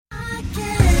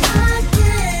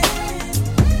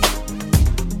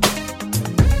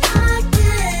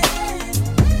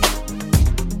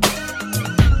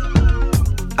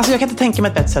Alltså jag kan inte tänka mig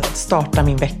ett bättre sätt att starta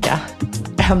min vecka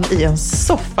än i en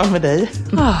soffa med dig.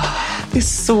 Det är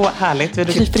så härligt. Vi har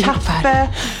druckit kaffe.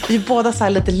 Vi är båda så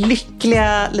här lite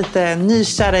lyckliga, lite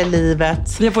nykära i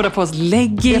livet. Vi har båda på oss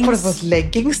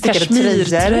leggings. Stickade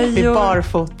tröjor. Vi är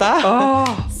barfota.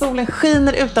 Solen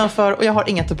skiner utanför och jag har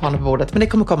inga tulpaner på bordet. Men det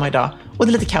kommer komma idag. Och det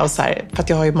är lite kaos här för att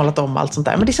jag har ju målat om allt sånt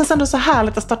där. Men det känns ändå så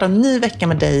härligt att starta en ny vecka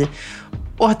med dig.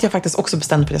 Och att jag faktiskt också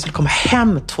bestämde för att jag skulle komma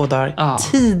hem 2 dagar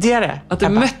tidigare. Att du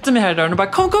mötte mig här i dörren och bara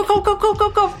kom.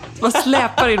 Och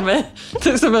släpar in mig. Du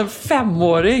är som en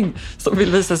 5-åring som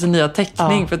vill visa sin nya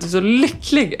teckning. För att du är så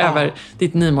lycklig över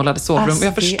ditt nymålade sovrum. Alltså,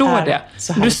 jag förstår det.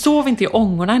 Men du sov inte i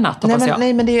ångorna i natt, hoppas jag.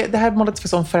 Nej, men det här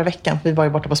målet var om förra veckan. För vi var ju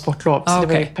borta på sportlov. Så det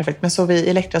var ju perfekt. Men så vi i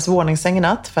Elektras våningssäng i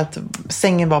natt. För att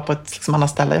sängen var på ett annat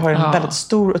ställe. Jag har en väldigt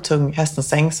stor och tung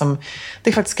hästensäng. Som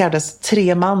det faktiskt krävdes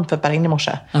 3 man för att bära in i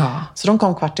morse. Så de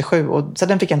kom 6:45 och så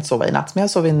den fick jag inte sova i natt. Men jag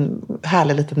sov i en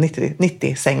härlig liten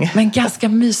 90-säng. Men ganska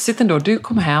mysigt ändå. Du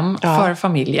kom hem för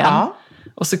familjen.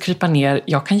 Och så krypa ner.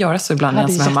 Jag kan göra så ibland när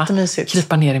jag är hemma.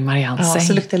 Krypa ner i Marians säng.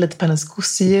 Så luktar jag lite på hennes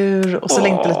gosedjur. Och så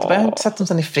längtar jag lite. Jag har inte sett dem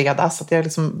sedan i fredags. Så att jag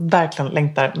liksom verkligen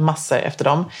längtar massor efter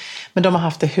dem. Men de har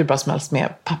haft det hur bra som helst med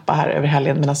pappa här över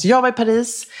helgen. Medan jag var i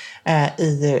Paris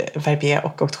i Verbier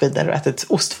och åkt skidor och ätit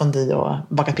ostfondue och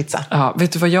bakat pizza. Ja,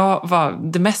 vet du vad jag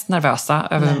var det mest nervösa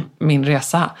över min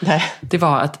resa? Nej. Det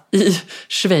var att i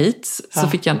Schweiz så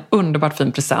fick jag en underbart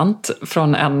fin present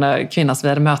från en kvinna som vi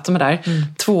hade möte med där.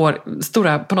 2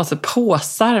 stora på något sätt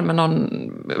påsar med någon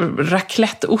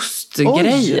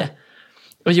raclette-ostgrej.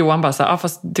 Och Johan bara så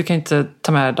fast du kan inte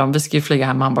ta med dem, vi ska ju flyga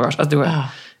hem med handbagage.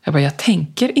 Alltså, jag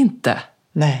tänker inte.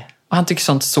 Nej. Och han tycker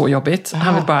sånt så jobbigt.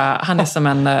 Han vill bara, han är som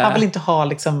en... Han vill inte ha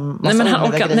liksom nej, men han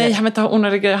orkar, nej, han vill inte ha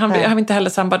onödiga grejer. Han vill inte heller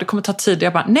så han bara, det kommer ta tid.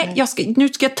 Jag bara, nu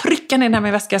ska jag trycka ner den här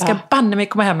med väskan. Jag ska banne mig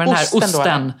komma hem med den här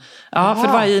osten. Ja, för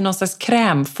det var i någon slags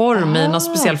krämform, i någon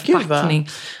speciell förpackning.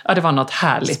 Ja, det var något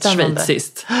härligt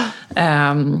schweiziskt.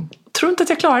 Tror inte att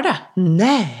jag klarar det.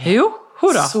 Nej. Jo.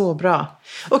 Hurra. Så bra.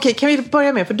 Okej, kan vi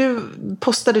börja med, för du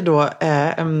postade då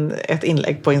ett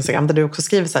inlägg på Instagram där du också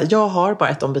skriver så här: jag har bara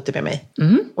ett ombyte med mig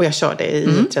och jag kör det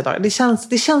i 3 dagar.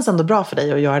 Det känns ändå bra för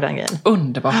dig att göra den grejen.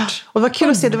 Underbart. Och det var kul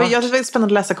att se, det var väldigt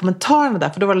spännande att läsa kommentarerna där,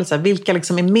 för då var det lite så här, vilka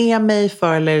liksom är med mig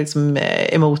för eller liksom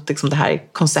emot liksom det här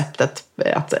konceptet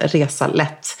att resa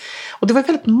lätt. Och det var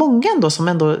väldigt många ändå som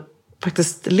ändå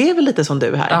faktiskt lever lite som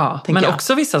du här. Ja, men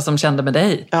också vissa som kände med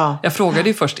dig. Ja. Jag frågade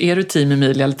ju först, är du team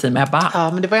Emilia eller team Ebba?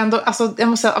 Ja, men det var ändå, alltså, jag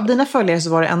måste säga, av dina följare så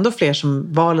var det ändå fler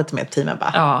som var lite mer team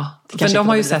Ebba. Ja, men de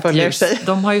har ju sett ljus.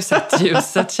 De har ju sett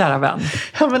ljuset, kära vän.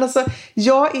 Ja, men alltså,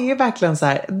 jag är ju verkligen så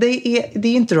här, det är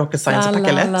inte rocket science att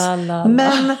packa lätt.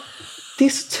 Men det är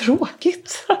så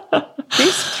tråkigt. Det är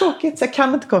så tråkigt, så jag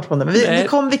kan inte komma från det. Men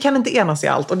vi kan inte enas i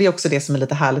allt. Och det är också det som är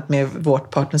lite härligt med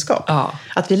vårt partnerskap. Ja.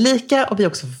 Att vi är lika och vi är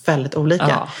också väldigt olika.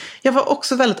 Ja. Jag var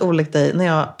också väldigt olik dig när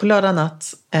jag på lördag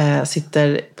natt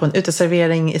sitter på en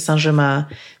uteservering i Saint-Germain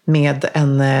med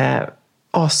en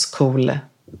ascool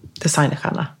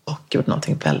designerstjärna och gjort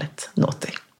någonting väldigt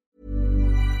naughty.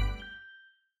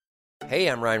 Hey,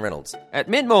 I'm Ryan Reynolds. At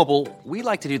Mint Mobile,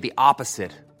 we like to do the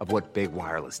opposite of what Big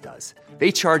Wireless does.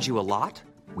 They charge you a lot.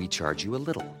 We charge you a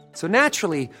little. So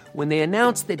naturally, when they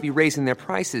announced they'd be raising their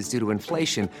prices due to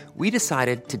inflation, we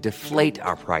decided to deflate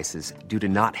our prices due to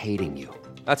not hating you.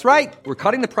 That's right. We're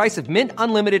cutting the price of Mint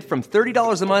Unlimited from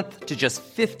 $30 a month to just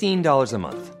 $15 a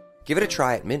month. Give it a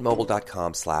try at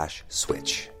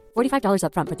mintmobile.com/switch. $45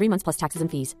 up front for 3 months plus taxes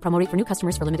and fees. Promo rate for new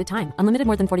customers for limited time. Unlimited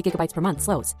more than 40 gigabytes per month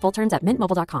slows. Full terms at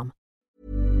mintmobile.com.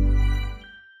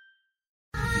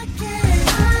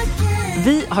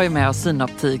 Vi har ju med oss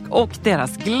Synoptik och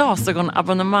deras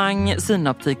glasögonabonnemang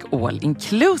Synoptik All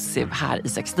Inclusive här i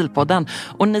Sextilpodden.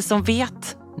 Och ni som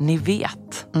vet, ni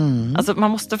vet. Alltså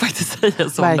man måste faktiskt säga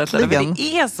så. Verkligen. För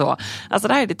det är så. Alltså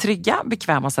det här är det trygga,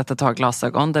 bekväma sättet att ha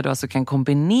glasögon. Där du alltså kan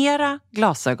kombinera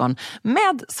glasögon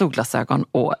med solglasögon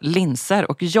och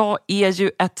linser. Och jag är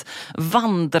ju ett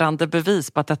vandrande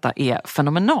bevis på att detta är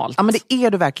fenomenalt. Ja, men det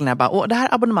är du verkligen, Ebba. Och det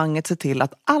här abonnemanget ser till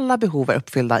att alla behov är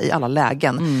uppfyllda i alla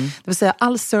lägen. Det vill säga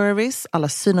all service, alla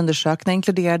synundersökningar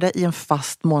inkluderade i en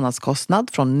fast månadskostnad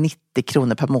från 90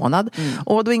 kronor per månad.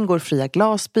 Och då ingår fria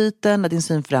glasbyten när din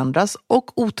syn förändras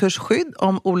och otursskydd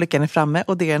om olyckan är framme,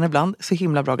 och det är en ibland så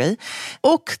himla bra grej.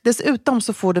 Och dessutom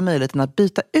så får du möjligheten att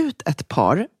byta ut ett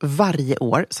par varje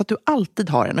år så att du alltid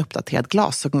har en uppdaterad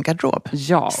glasögongarderob.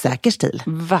 Ja, säker stil.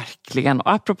 Verkligen.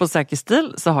 Och apropå säker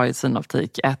stil så har ju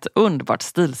Synoptik ett underbart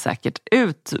stilsäkert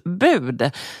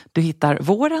utbud. Du hittar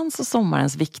vårens och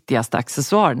sommarens viktigaste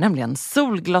accessoar, nämligen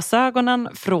solglasögonen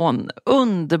från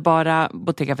underbara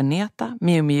Bottega Veneta Ermita,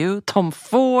 Miu Miu, Tom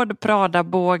Ford,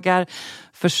 Prada-bågar.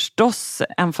 Förstås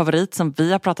en favorit som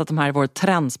vi har pratat om här i vår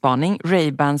trendspaning,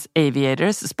 Ray-Bans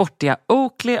Aviators, sportiga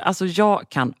Oakley. Alltså jag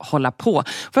kan hålla på.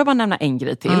 Får jag bara nämna en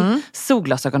grej till?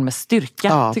 Solglasögon med styrka.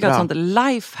 Ja, tycker jag är ett sånt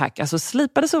lifehack. Alltså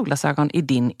slipade solglasögon i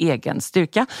din egen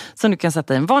styrka. Som du kan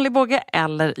sätta i en vanlig båge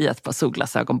eller i ett par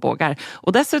solglasögonbågar.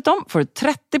 Och dessutom får du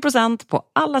 30% på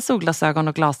alla solglasögon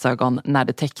och glasögon när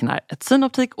du tecknar ett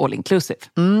Synoptik All Inclusive.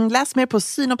 Läs mer på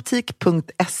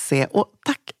synoptik.se och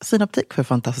tack Synoptik för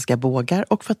fantastiska bågar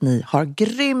och för att ni har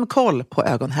grym koll på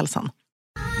ögonhälsan.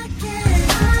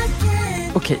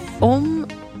 Okej, om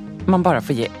man bara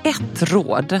får ge ett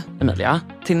råd, Emilia,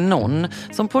 till någon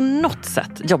som på något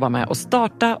sätt jobbar med att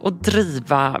starta och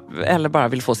driva eller bara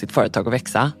vill få sitt företag att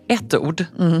växa. Ett ord.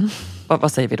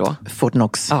 Vad säger vi då?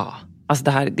 Fortnox. Ja. Alltså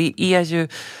det är ju,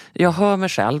 jag hör mig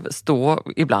själv stå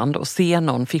ibland och se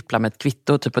någon fippla med ett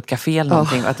kvitto, typ på ett café eller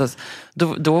någonting.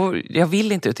 Då, jag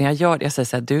vill inte utan jag gör det. Jag säger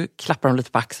så här, du klappar dem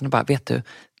lite på axeln och bara, vet du,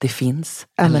 det finns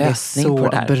en lösning på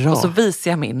det där. Bra. Och så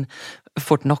visar jag min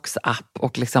Fortnox-app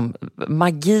och liksom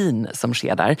magin som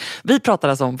sker där. Vi pratar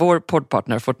alltså om vår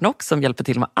poddpartner Fortnox som hjälper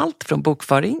till med allt från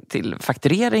bokföring till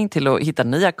fakturering till att hitta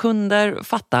nya kunder,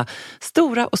 fatta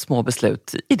stora och små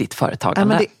beslut i ditt företagande.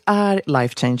 Ja, men det är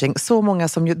life-changing. Så många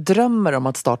som ju drömmer om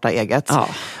att starta eget. Ja.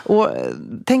 Och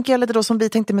tänker jag lite då som vi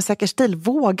tänkte med Säker stil,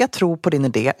 våga tro på din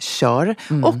idé, kör.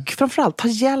 Och framförallt ta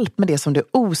hjälp med det som du är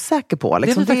osäker på.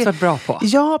 Liksom, det är vi faktiskt bra på.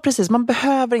 Ja, precis. Man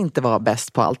behöver inte vara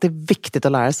bäst på allt. Det är viktigt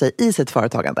att lära sig i sitt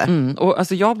företagande. Och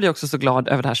alltså jag blir också så glad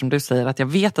över det här som du säger, att jag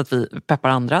vet att vi peppar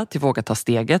andra till att våga ta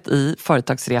steget i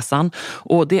företagsresan.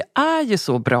 Och det är ju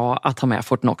så bra att ha med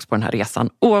Fortnox på den här resan,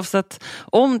 oavsett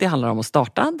om det handlar om att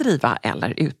starta, driva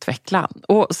eller utveckla.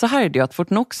 Och så här är det ju att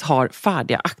Fortnox har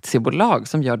färdiga aktiebolag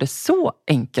som gör det så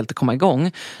enkelt att komma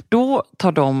igång. Då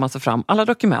tar de alltså fram alla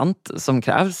dokument som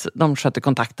krävs. De sköter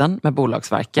kontakten med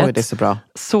Bolagsverket. Oj, det är så bra.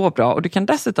 Så bra. Och du kan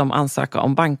dessutom ansöka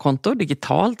om bankkonto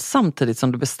digitalt samtidigt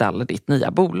som du beställer ditt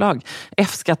nya bolag.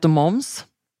 F-skatt och moms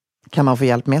kan man få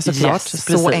hjälp med såklart. Yes,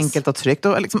 så enkelt och tryggt.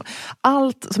 Och liksom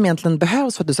allt som egentligen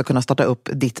behövs för att du ska kunna starta upp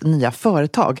ditt nya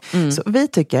företag. Så vi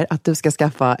tycker att du ska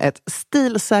skaffa ett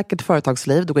stilsäkert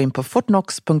företagsliv. Du går in på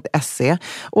fortnox.se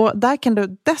och där kan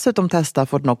du dessutom testa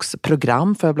Fortnox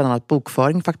program för bland annat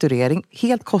bokföring, fakturering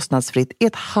helt kostnadsfritt i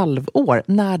ett halvår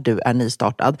när du är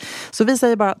nystartad. Så vi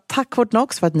säger bara tack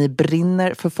Fortnox för att ni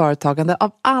brinner för företagande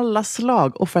av alla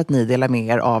slag och för att ni delar med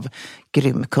er av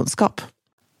grym kunskap.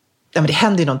 Ja, men det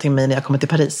händer ju någonting med mig när jag kommer till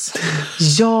Paris.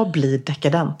 Jag blir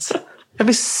dekadent. Jag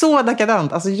blir så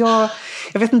dekadent. Alltså jag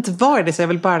vet inte vad det är, så jag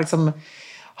vill bara liksom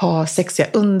ha sexiga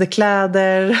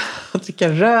underkläder och dricka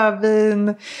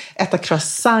rödvin, äta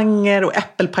croissanter och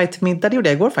äppelpaj till middag. Det gjorde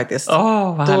jag igår faktiskt.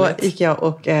 Vad Då härligt. gick jag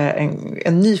och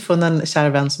en nyfunnen kär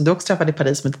vän som du också träffade i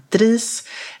Paris som heter Dries.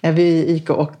 Vi gick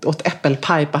och åt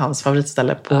äppelpaj på hans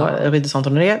favoritställe på Rue de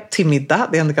Saint-Honoré till middag.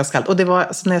 Det är ändå ganska kallt. Och det var,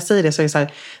 så när jag säger det så är det så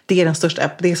här, det är den största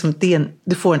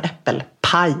du får en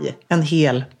äppelpaj. En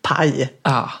hel paj.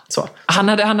 Ja. Så. Han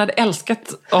hade älskat,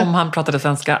 om han pratade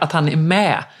svenska, att han är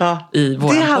med i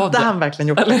våran podd. Det hade han verkligen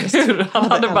gjort. Eller hur?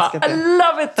 Han hade bara, I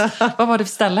love it! Vad var det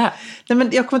för ställe? Nej, men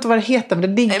jag kommer inte vad det heter, men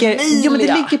det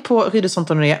ligger på Rue de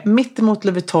Saint-Honoré, mitt emot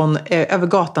Louis Vuitton, över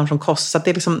gatan från Kost. Så att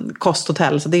det är liksom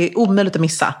Kosthotell, så det är omöjligt att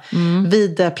missa.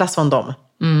 Vid Place Vendôme.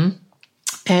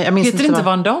 Jag minns heter det inte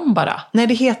Vendôme bara? Nej,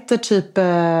 det heter typ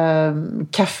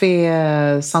Café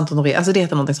Saint-Honoré. Alltså det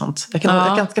heter någonting sånt.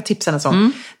 Jag ska tipsa en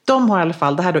sån. De har i alla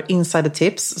fall, det här då insider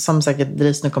tips, som säkert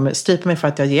Dries nu kommer strypa mig för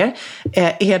att jag ger,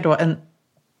 är då en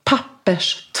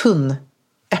papperstunn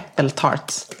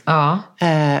äppeltart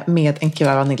med en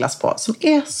kuvert vaniljas på, som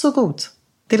är så god.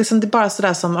 Det är liksom, det är bara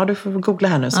sådär som, du får googla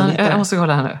här nu. Jag måste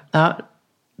kolla här nu. Ja,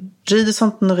 Rue de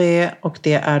Saint-Honoré, och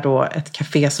det är då ett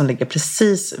café som ligger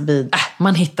precis vid...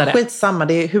 man hittar det. Skitsamma,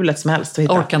 det är hur lätt som helst att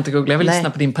hitta. Orkar inte googla, jag vill lyssna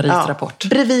på din Paris-rapport.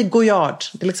 Bredvid Goyard.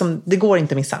 Det går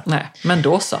inte att missa. Nej, men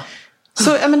då så.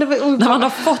 När man har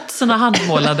fått sina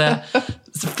handmålade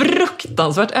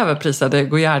fruktansvärt överprisade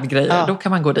Goyard-grejer, då kan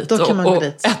man gå dit och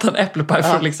äta en äppelpaj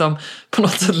för att liksom på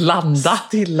något sätt landa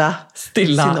stilla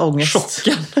sin ångest.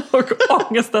 Chocken och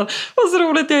ångesten. Och så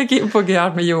roligt, jag gick in på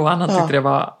Goyard med Johan, han tyckte det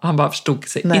var, han bara förstod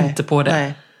sig inte på det.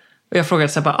 Nej. Och jag frågade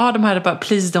så här, de här är bara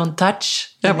please don't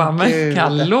touch. Jag bara, men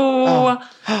hallå.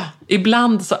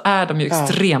 Ibland så är de ju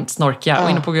extremt snorkiga och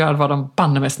inne på Goyard var de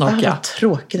banne med snorkiga. Vad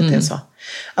tråkigt att det är så.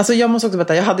 Alltså jag måste också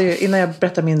berätta, jag hade ju, innan jag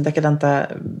berättade min dekadenta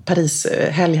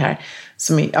Paris-helg här,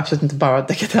 som är absolut inte bara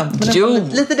dekadent, men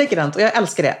lite dekadent, och jag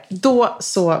älskar det. Då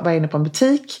så var jag inne på en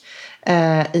butik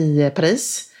i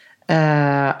Paris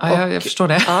Jag förstår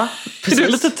det. Ja, är du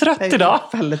lite trött idag?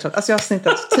 Jag är väldigt trött. Alltså jag har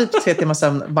snittat typ 3 timmar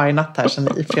sömn varje natt här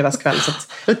sedan i fredagskväll.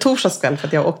 Eller torsdagskväll, för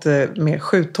att jag åkte med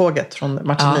 7-tåget från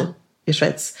Martigny i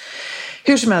Schweiz.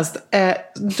 Hur som helst,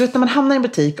 du vet när man hamnar i en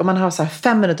butik och man har så här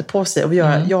 5 minuter på sig och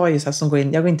jag är ju så här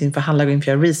som jag går inte in för att handla, jag går in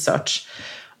för att göra research.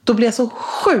 Då blir jag så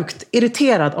sjukt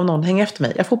irriterad om någon hänger efter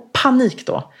mig. Jag får panik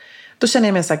då. Då känner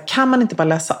jag mig så här, kan man inte bara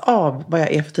läsa av vad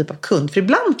jag är för typ av kund? För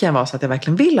ibland kan jag vara så att jag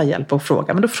verkligen vill ha hjälp och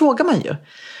fråga, men då frågar man ju.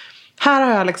 Här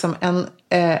har jag liksom en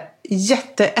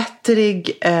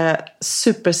jätteätterig,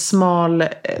 supersmal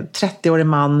 30-årig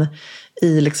man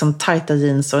i liksom tajta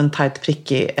jeans och en tajt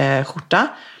prickig skjorta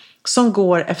som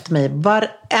går efter mig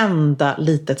varenda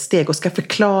litet steg och ska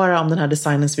förklara om den här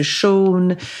designens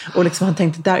vision och liksom han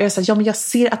tänkte där, jag sa, men jag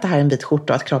ser att det här är en vit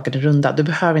skjorta och att kraken är runda, du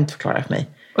behöver inte förklara för mig.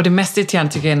 Och det mest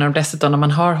irriterande tycker jag är när de dessutom när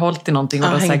man har hållit i någonting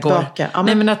och de så här går.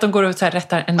 Nej, men att de går och så här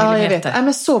rättar en millimeter. Ja, jag vet. Nej,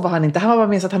 men så var han inte. Han var bara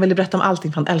med så att han ville berätta om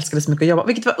allting för han älskade så mycket att jobba.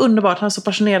 Vilket var underbart. Han är så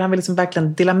passionerad. Han vill liksom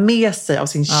verkligen dela med sig av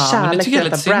sin kärlek till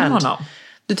detta brand.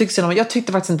 Du tycker synd om honom. Jag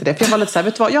tyckte faktiskt inte det. För jag var lite så här,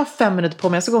 vet du vad? Jag har 5 minuter på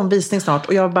mig. Jag ska gå en visning snart.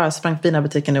 Och jag bara sprang förbi den här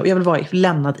butiken nu. Och jag vill vara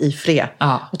lämnad i fred.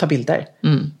 Och ta bilder.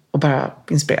 Och bara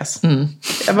inspireras.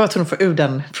 Jag var tvungen att få ur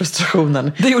den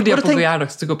frustrationen. Det gjorde jag på VR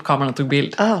också. Tog upp kameran och tog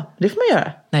bild. Ja, det får man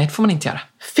göra. Nej, det får man inte göra.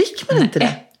 Fick man inte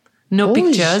det? No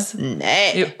pictures.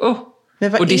 Nej.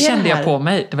 Men och det kände jag på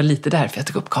mig. Det var lite därför jag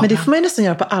tog upp kameran. Men det får man ju nästan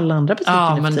göra på alla andra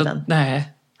butiker nu för tiden.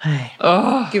 Nej.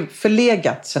 Gud,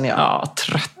 förlegat känner jag. Ja,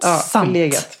 tröttsamt.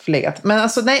 Ja, förlegat. Men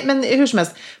alltså, nej, men hur som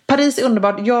helst. Paris är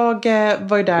underbart. Jag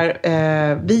var ju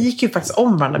där, vi gick ju faktiskt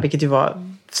om varandra, vilket ju var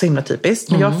så himla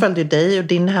typiskt. Men jag följde ju dig och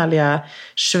din härliga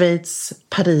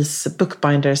Schweiz-Paris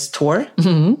Bookbinders Tour.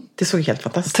 Det såg helt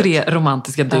fantastiskt. 3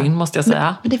 romantiska dygn måste jag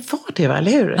säga. Men det var det väl,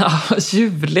 eller hur? Ja,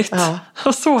 ljuvligt.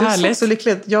 Och så härligt. Det såg så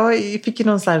lyckligt. Jag fick ju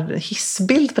någon sån här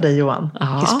hissbild på dig, Johan.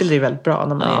 Hissbilder är väldigt bra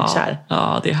när man är kär.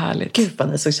 Ja, det är härligt. Gud vad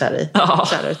ni såg kära ut.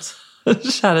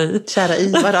 Kära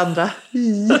i varandra.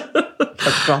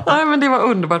 Nej, men det var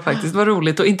underbart faktiskt. Det var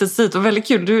roligt och intensivt och väldigt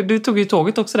kul. Du tog ju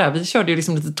tåget också där. Vi körde ju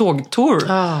liksom lite tågtour.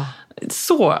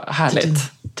 Så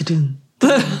härligt.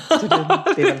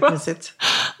 Det är väldigt mysigt.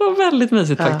 Det var väldigt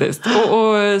mysigt faktiskt.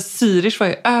 Och Zürich var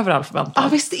ju över all förväntan. Ja,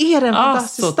 visst är det en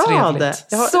fantastisk stad.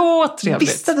 Så trevligt.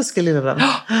 Visste att du skulle lira den.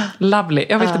 Lovely.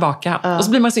 Jag vill tillbaka. Och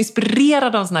så blir man så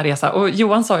inspirerad av en sån här resa. Och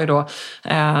Johan sa ju då,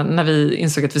 när vi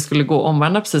insåg att vi skulle gå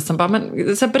omvandla precis, som bara, men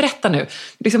så här, berätta nu.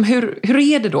 Liksom, hur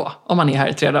är det då om man är här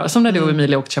i 3 dagar? Som när du och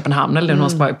Emilia åkte till Köpenhamn eller någon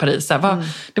som var i Paris. Så här,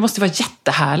 det måste vara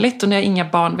jättehärligt. Och när jag har inga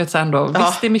barn, vet så ändå,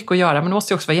 visst det är mycket att göra, men det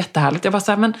måste ju också vara jättehärligt. Jag var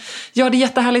så här, men det är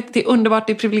jättehärligt, det är underbart,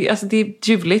 det är privilegierat, alltså det är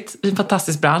ljuvligt, vi är en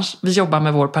fantastisk bransch, vi jobbar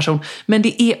med vår passion, men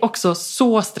det är också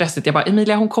så stressigt. Jag bara,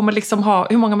 Emilia, hon kommer liksom ha,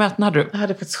 hur många möten hade du? Jag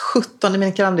hade faktiskt 17, i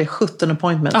min kalender är 17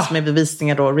 appointments med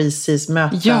bevisningar då, Reese's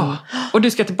möten. Ja, och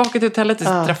du ska tillbaka till hotellet, det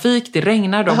är trafik, det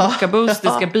regnar, du har bokabuss,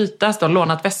 det ska bytas, du har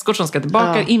lånat väskor som ska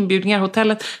tillbaka, inbjudningar,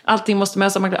 hotellet, allting måste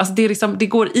med, alltså det är liksom, det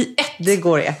går i ett. Det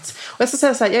går i ett. Och jag ska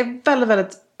säga så här, jag är väldigt,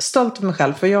 väldigt stolt över mig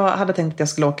själv. För jag hade tänkt att jag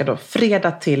skulle åka då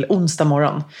fredag till onsdag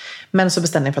morgon. Men så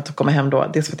bestämde jag för att komma hem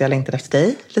då. Dels för att jag längtade efter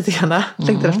dig lite grann.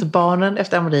 Längtade efter barnen,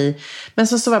 efter Amelie. Men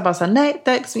så var jag bara så här, nej,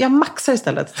 jag maxar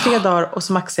istället. 3 dagar och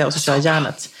så maxar jag och så kör jag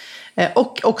järnet.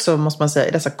 Och också måste man säga,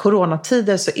 i dessa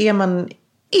coronatider så är man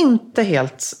inte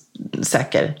helt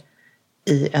säker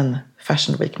i en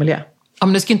Fashion Week-miljö. Ja,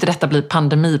 men nu ska inte detta bli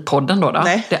pandemipodden då.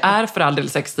 Nej. Det är för all del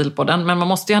sexstilpodden, men man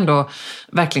måste ju ändå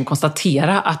verkligen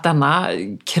konstatera att denna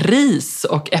kris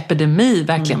och epidemi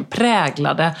verkligen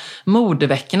präglade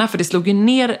modeveckorna, för det slog ju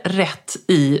ner rätt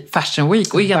i Fashion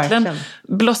Week och egentligen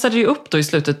blossade det upp då i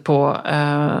slutet på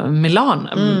Milan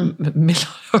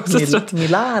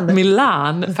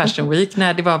Fashion Week,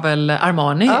 när det var väl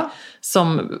Armani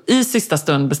som i sista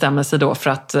stund bestämde sig då för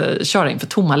att köra in för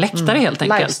tomma läktare helt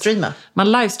enkelt.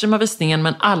 Man livestreamar visningen,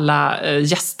 men alla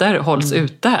gäster hålls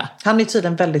ute. Han är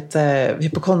tydligen väldigt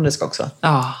hypokondrisk också.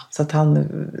 Ja. Så att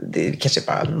det kanske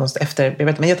bara något efter, jag vet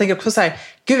inte. Men jag tänker också så här,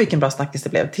 gud vilken bra snackis det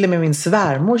blev. Till och med min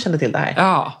svärmor kände till det här.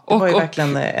 Ja. Det var ju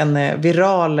verkligen en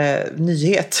viral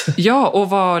nyhet. Ja, och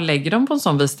vad lägger de på en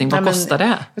sån visning? Vad kostar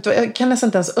det? Vet du vad, jag kan nästan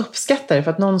inte ens uppskatta det,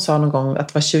 för att någon sa någon gång att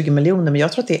det var 20 miljoner, men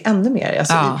jag tror att det är ännu mer.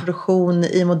 Alltså i produktion,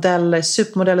 i modeller,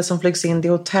 supermodeller som flygs in, det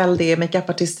är hotell, det är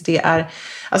makeupartister, det är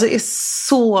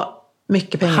så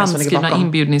mycket pengar handskrivna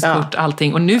inbjudningskort,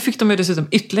 allting. Och nu fick de ju dessutom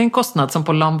ytterligare en kostnad som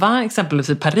på Lanvin, exempelvis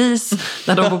i Paris,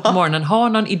 när de på morgonen har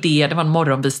någon idé, det var en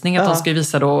morgonvisning att de ska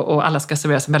visa då och alla ska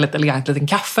serveras en väldigt elegant liten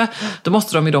kaffe. Då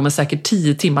måste de ju då med säkert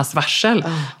 10 timmars varsel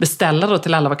beställa då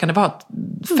till alla, vad kan det vara?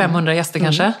 500 gäster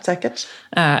kanske? Säkert.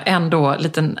 En då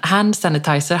liten hand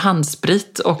sanitizer,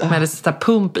 handsprit och med en sån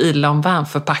pump i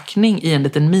Lanvin-förpackning i en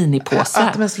liten minipåse.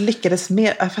 Att de ens lyckades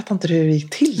med, jag fattar inte hur det gick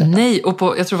till det. Nej,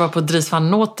 och jag tror det var på Dries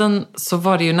van Noten så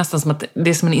var det ju nästan som att det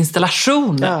är som en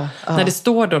installation. När det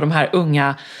står då de här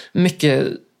unga, mycket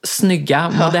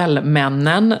snygga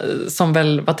modellmännen som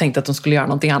väl var tänkt att de skulle göra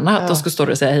någonting annat. De skulle stå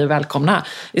där och säga hej och välkomna.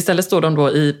 Istället står de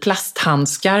då i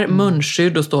plasthandskar,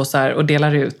 munskydd och står så här och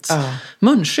delar ut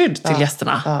munskydd till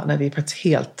gästerna. Ja, nej, det är faktiskt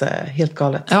helt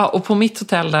galet. Ja, och på mitt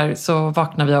hotell där så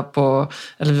vaknar vi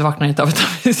vi vaknar inte av utan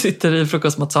vi sitter i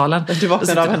frukostmatsalen. Du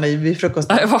vaknade av henne vid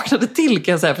frukosten? Jag vaknade till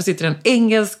kan jag säga, för sitter en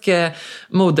engelsk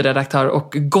moderedaktör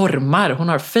och gormar. Hon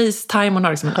har FaceTime, hon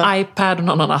har liksom en iPad, hon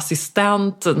har någon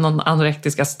assistent, någon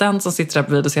anorektisk assistent som sitter där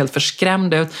bredvid och ser helt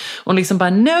förskrämd ut. Och liksom bara,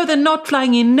 no, they're not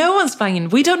flying in, no one's flying in,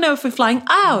 we don't know if we're flying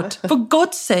out, for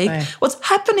God's sake, what's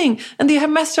happening? And they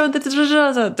have messed.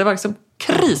 Det var liksom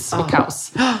kris och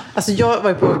kaos. Alltså jag var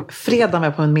ju på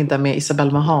fredag på en middag med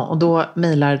Isabelle Mahan och då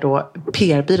mejlar då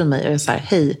PR-byrån mig och jag säger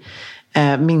hej,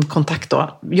 min kontakt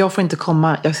då, jag får inte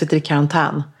komma, jag sitter i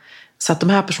karantän. Så att de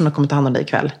här personerna kommer ta hand om dig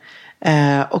ikväll.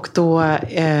 Och då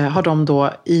har de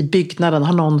då i byggnaden,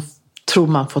 har någon, tror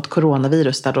man, fått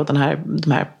coronavirus där då de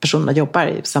här personerna jobbar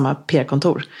i samma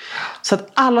PR-kontor. Så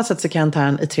att alla sätts i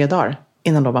karantän i 3 dagar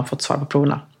innan de har fått svar på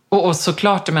proverna. Och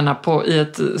såklart, jag menar, i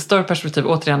ett större perspektiv,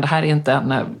 återigen, det här är inte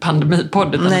en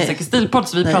pandemipodd utan en säker stilpodd,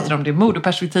 så vi pratar om det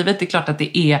modeperspektivet. Det är klart att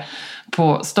det är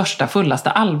på största, fullaste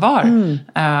allvar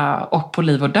och på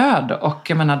liv och död. Och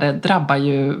jag menar, det drabbar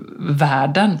ju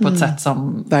världen på ett sätt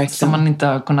som man inte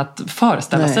har kunnat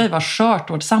föreställa sig vad skört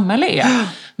vårt samhälle är.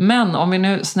 Men om vi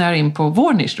nu snör in på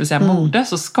vår nisch, det vill säga mode,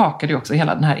 så skakar det också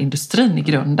hela den här industrin i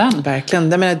grunden.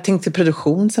 Verkligen. Jag menar, tänk till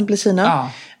produktion exempel i Kina.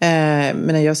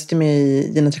 Men jag sitter med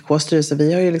i Gina Tricots styrelse,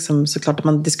 vi har ju liksom såklart att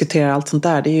man diskuterar allt sånt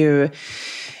där. Det är ju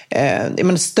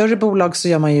i större bolag så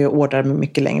gör man ju order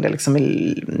mycket längre, liksom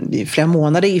i flera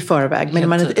månader i förväg. Men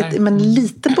man ett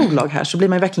litet bolag här så blir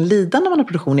man ju verkligen lidande när man har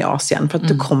produktion i Asien, för att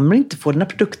du kommer inte få dina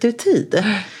produkter i tid.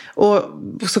 Och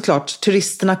såklart,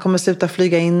 turisterna kommer sluta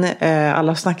flyga in.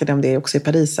 Alla snackade om det också i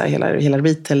Paris, här, hela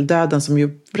retail-döden som ju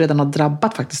redan har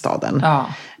drabbat faktiskt staden.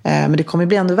 Men det kommer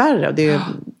bli ännu värre. Och det är,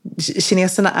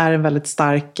 kineserna är en väldigt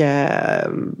stark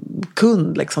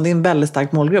kund. Liksom. Det är en väldigt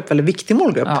stark målgrupp, väldigt viktig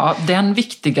målgrupp. Ja, den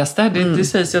viktigaste. Det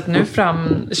sägs ju att nu fram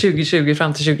 2020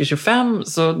 fram till 2025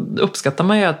 så uppskattar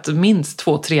man ju att minst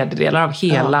 2/3 av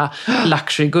hela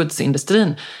luxury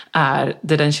goods-industrin är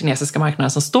det den kinesiska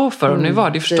marknaden som står för. Och nu var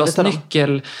det ju förstås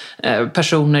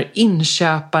nyckelpersoner,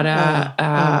 inköpare,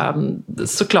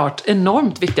 såklart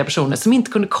enormt viktiga personer som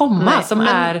inte kunde komma,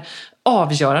 är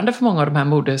avgörande för många av de här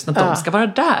modehusen att de ska vara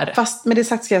där. Fast med det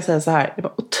sagt ska jag säga så här, det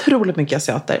var otroligt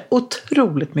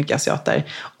mycket asiater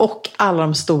och alla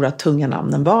de stora tunga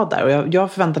namnen var där, och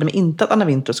jag förväntade mig inte att Anna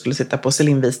Wintour skulle sitta på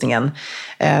Celine-visningen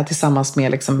tillsammans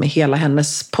med liksom hela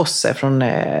hennes posse från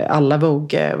alla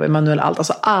Vogue, Emmanuel Alt,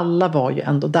 alltså alla var ju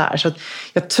ändå där, så att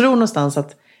jag tror någonstans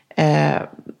att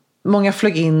många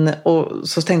flög in och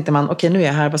så tänkte man, okej, nu är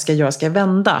jag här, vad ska jag göra, ska jag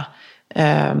vända?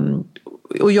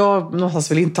 Och jag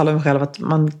någonstans vill intala mig själv att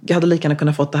jag hade lika gärna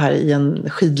kunnat fått det här i en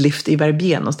skidlift i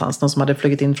Verbier någonstans. Någon som hade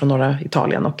flugit in från norra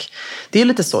Italien. Och det är ju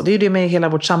lite så. Det är ju det med hela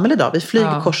vårt samhälle idag. Vi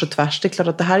flyger kors och tvärs. Det är klart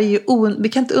att det här är ju vi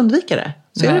kan inte undvika det.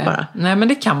 Så är det bara. Nej, men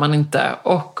det kan man inte.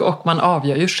 Och man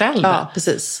avgör ju själv. Ja,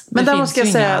 precis. Men där måste jag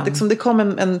säga att liksom, det kom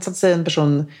en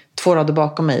person 2 rader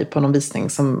bakom mig på någon visning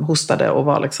som hostade och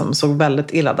var liksom, såg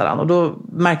väldigt illa däran. Och då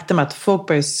märkte man att folk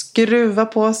började skruva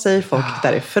på sig. Folk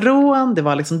därifrån. Det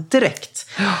var liksom direkt.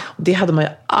 Och det hade man ju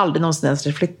aldrig någonsin ens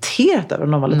reflekterat över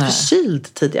om någon var lite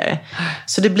förkyld tidigare.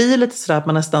 Så det blir lite sådär att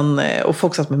man nästan, och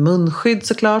folk satt med munskydd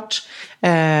såklart,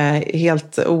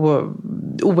 helt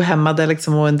ohämmade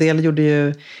liksom, och en del gjorde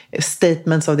ju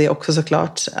statements av det också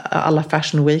såklart, alla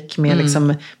Fashion Week med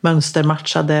liksom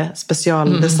mönstermatchade,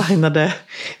 specialdesignade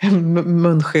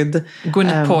munskydd.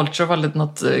 Gwyneth Paltrow var lite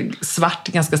något svart,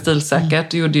 ganska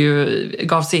stilsäkert,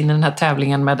 gav sig in i den här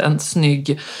tävlingen med en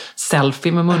snygg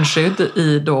selfie med munskydd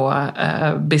i då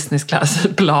business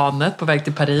class-planet på väg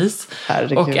till Paris.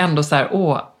 Herregud. Och ändå så här,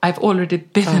 I've already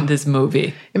been in this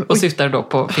movie. Och syftade då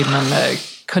på filmen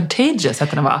Contagious,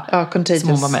 heter den, va? Ja, Contagious. Som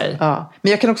hon var med. Ja.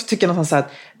 Men jag kan också tycka någonstans så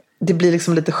att det blir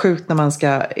liksom lite sjukt när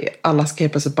alla ska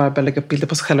helt plötsligt bara börja lägga upp bilder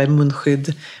på sig själva i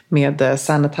munskydd med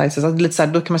sanitizers. Alltså lite så här,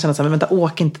 då kan man känna så här, men vänta,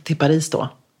 åk inte till Paris då.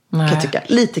 Nej. Kan jag tycka.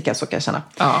 Lite så kan jag känna.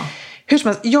 Ja. Hur som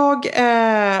helst, jag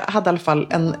hade i alla fall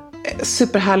en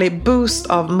superhärlig boost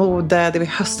av mode. Det var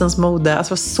höstens mode.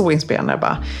 Alltså det var så inspirerande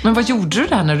bara. Men vad gjorde du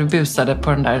där när du busade på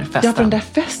den där festen? Ja, på den där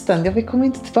festen. Vi kommer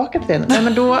inte tillbaka till den. Nej,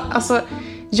 men då, alltså,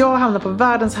 jag hamnade på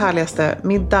världens härligaste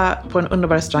middag på en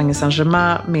underbar restaurang i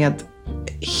Saint-Germain med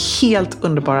helt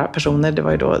underbara personer. Det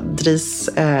var ju då Dries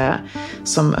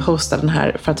som hostade den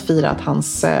här för att fira att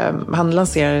han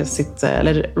lanserar sitt,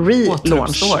 eller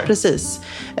relaunch, precis.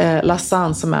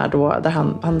 Lassan som är då, där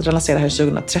han lanserade här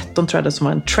 2013 tror jag det, som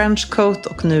var en trenchcoat,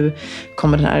 och nu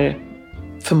kommer den här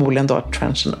förmodligen då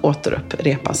trenchen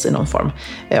återupprepas i någon form.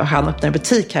 Och han öppnar en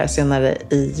butik här senare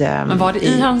i... Men var det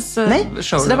i hans nej,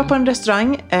 showroom? Så det var på en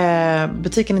restaurang.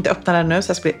 Butiken är inte öppnad ännu, så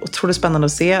det ska bli otroligt spännande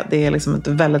att se. Det är liksom ett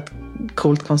väldigt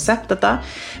coolt koncept detta.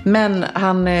 Men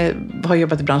han har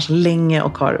jobbat i branschen länge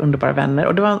och har underbara vänner.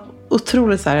 Och det var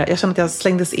otroligt så här, jag kände att jag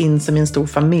slängdes in som i en stor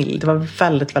familj. Det var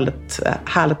väldigt, väldigt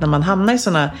härligt när man hamnar i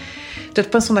såna,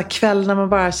 på en sån där kväll när man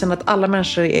bara känner att alla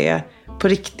människor är på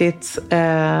riktigt.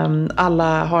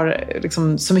 Alla har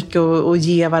liksom så mycket att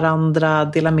ge varandra,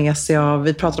 dela med sig av.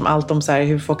 Vi pratar om allt om så här,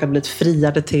 hur folk har blivit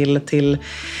friade till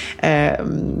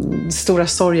stora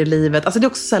sorger i livet. Alltså det är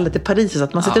också så här lite Paris,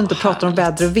 att man sitter inte och pratar om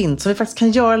väder och vind, som vi faktiskt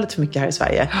kan göra lite för mycket här i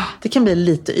Sverige. Det kan bli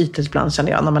lite ytligt ibland,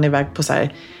 känner jag, när man är iväg på så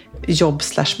här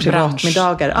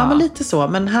jobb/privatmiddagar. Ja, men lite så.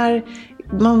 Men här,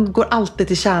 man går alltid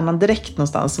till kärnan direkt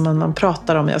någonstans. Man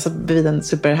pratar om, jag satt bredvid en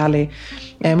superhärlig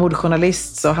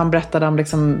modejournalist, så han berättade om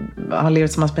liksom, han lever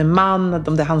tillsammans med en man,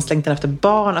 om det hans längtan efter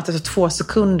barn, att efter 2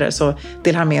 sekunder så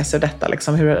delar han med sig av detta,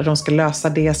 liksom, hur de ska lösa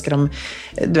det, ska de,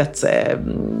 du vet,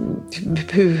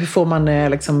 hur får man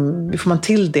liksom, hur får man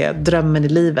till det, drömmen i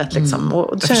livet liksom.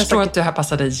 Och jag förstår att det här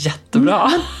passade jättebra.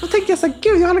 Men då tänker jag så här,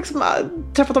 gud, jag har liksom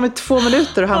träffat dem i 2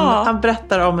 minuter och han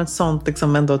berättar om ett sånt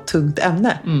liksom ändå tungt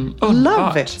ämne.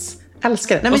 Love it.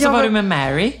 Älskar det. Nej, men och så var du med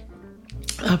Mary.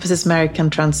 Ja, precis. Mary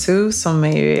Cantransu, som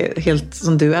är ju helt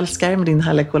som du älskar med din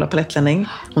härliga coola palettklänning.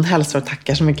 Hon hälsar och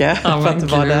tackar så mycket för att du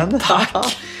var den.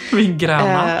 Tack. Min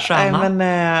gröna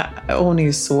stjärna. Hon är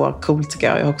ju så cool, tycker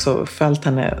jag. Jag har också följt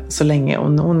henne så länge.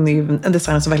 Hon är ju en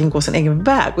designer som verkligen går sin egen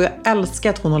väg. Och jag älskar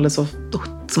att hon håller så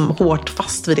hårt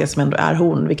fast vid det som ändå är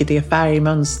hon. Vilket är färg,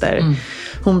 mönster.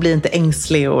 Hon blir inte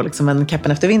ängslig och liksom en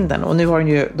kappen efter vinden. Och nu har hon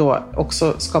ju då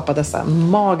också skapat dessa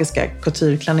magiska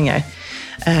coutureklänningar.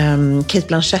 Kate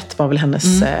Blanchett var väl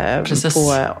hennes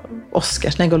på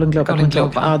Oscars, nej, Golden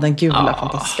Globe. Ja, den gula,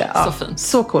 fantastiska. Ja, så fint.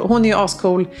 Så cool. Hon är ju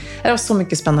ascool. Det var så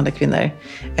mycket spännande kvinnor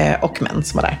och män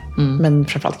som var där. Men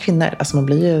framförallt kvinnor. Alltså man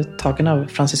blir ju tagen av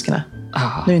fransyskorna.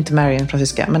 Nu är inte Mary en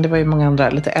fransyska, men det var ju många andra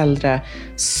lite äldre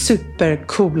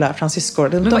supercoola fransyskor.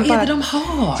 Men vad är det de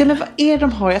har? Ja, men vad är det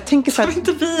de har? Jag tänker så här,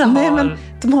 inte vi har. Nej, men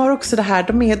de har också det här,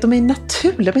 de är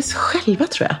naturliga, de är sig själva,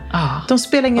 tror jag. De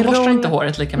spelar ingen roll. De borstar inte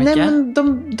håret lika mycket. Nej, men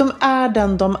de är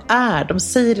den de är. De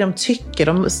säger det de tycker.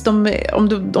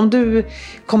 Om du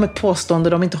kommer ett påstående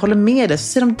de inte håller med dig, så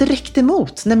säger de direkt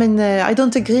emot. Nej, men I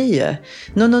don't agree.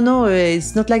 No,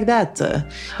 it's not like that.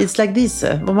 It's like this.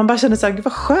 Och man bara känner så här, gud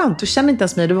vad skönt. Du känner inte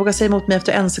ens mig, du vågar säga emot mig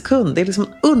efter 1 sekund. Det är liksom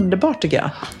underbart, tycker jag.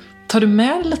 Tar du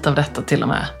med lite av detta till och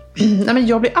med? Nej, men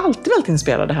jag blir alltid väldigt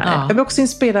inspirerad av det här. Ja. Jag blir också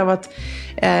inspirerad av att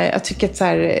jag tycker att, så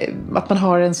här, att man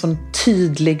har en sån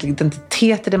tydlig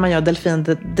identitet i det man gör.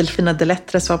 Delfina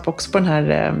Delettres var också på den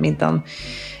här middagen.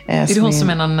 Är det hon som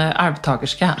är en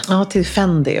arvtagerska? Ja, till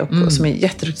Fendi och som är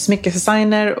jätteduktig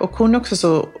smyckesdesigner. Och hon är också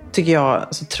så, tycker jag,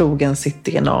 så trogen sitt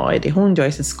DNA i det hon gör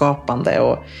i sitt skapande.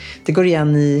 Och det går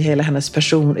igen i hela hennes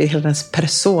persona.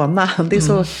 Det är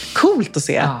så coolt att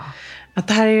se. Ja. Att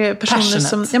det här är personer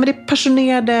som, ja, men det är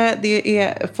passionerade, det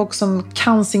är folk som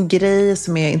kan sin grej,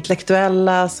 som är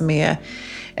intellektuella, som är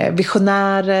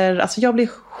visionärer. Alltså jag blir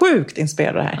sjukt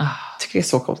inspirerad av det här. Tycker det är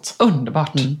så coolt.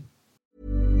 Underbart.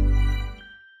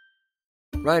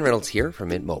 Ryan Reynolds here from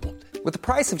Mint Mobile. With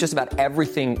the price of just about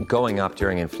everything going up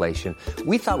during inflation,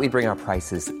 we thought we'd bring our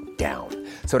prices down.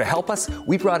 So to help us,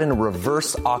 we brought in a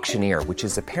reverse auctioneer, which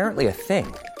is apparently a thing.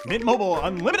 Mint Mobile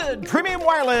Unlimited Premium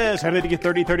Wireless. How to get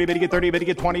 30, 30, bit to get 30, bit to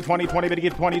get 20, 20, 20, bit to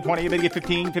get 20, 20, bit to get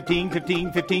 15, 15,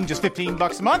 15, 15, just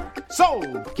 $15 a month?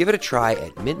 Sold! Give it a try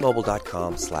at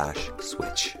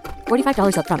mintmobile.com/switch.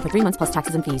 $45 up front for 3 months plus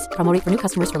taxes and fees. Promo rate for new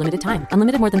customers for limited time.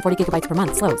 Unlimited more than 40 gigabytes per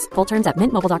month. Slows full terms at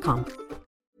mintmobile.com.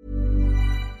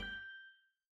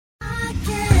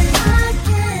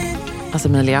 Alltså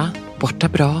Emilia, borta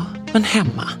bra, men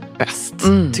hemma. bäst,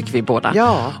 tycker vi båda.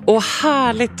 Ja. Och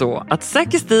härligt då att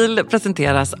Säker stil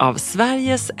presenteras av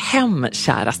Sveriges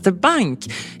hemkäraste bank,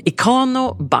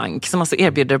 Ikano Bank, som alltså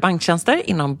erbjuder banktjänster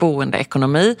inom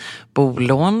boendeekonomi,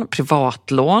 bolån,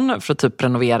 privatlån för att typ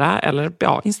renovera eller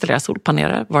installera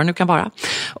solpaneler, vad det nu kan vara.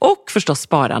 Och förstås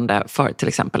sparande för till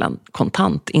exempel en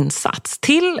kontantinsats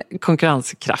till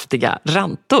konkurrenskraftiga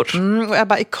räntor. Och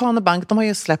Ebba, Ikano Bank, de har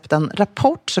ju släppt en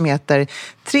rapport som heter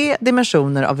 3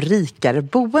 dimensioner av rikare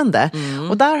boende.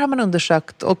 Och där har man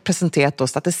undersökt och presenterat då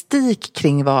statistik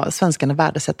kring vad svenskarna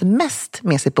värdesätter mest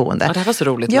med sitt boende. Ja, det här var så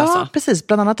roligt att läsa. Ja, precis.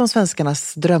 Bland annat om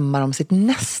svenskarnas drömmar om sitt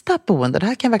nästa boende. Det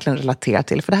här kan jag verkligen relatera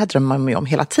till, för det här drömmer man ju om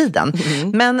hela tiden.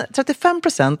 Men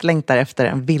 35% längtar efter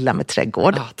en villa med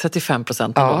trädgård. Ja,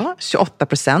 35%. Ja,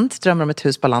 28% drömmer om ett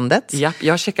hus på landet. Ja,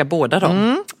 jag checkar båda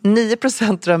dem.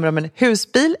 9% drömmer om en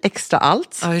husbil, extra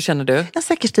allt. Ja, hur känner du? En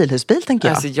säker stilhusbil, tänker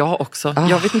jag. Alltså, jag också.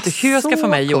 Jag vet inte hur jag ska få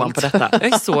med Johan på detta. Jag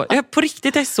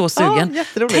är så sugen.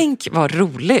 Tänk vad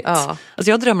roligt. Ja.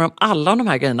 Alltså, jag drömmer om alla de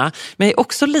här grejerna. Men jag är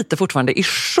också lite fortfarande i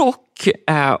chock.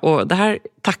 Och det här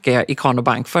tackar jag Ikano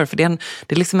Bank för det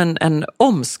är liksom en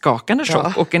omskakande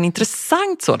chock och en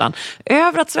intressant sådan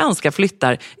över att svenskar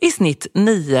flyttar i snitt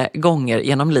 9 gånger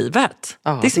genom livet.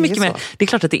 Ja, det är så mycket mer. Det är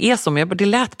klart att det är så, men det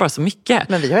lät bara så mycket.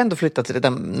 Men vi har ändå flyttat till det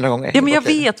några gånger. Ja, men jag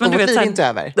vet. Men och du vet, är inte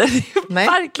över. Nej,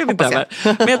 verkligen inte över.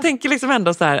 Men jag tänker liksom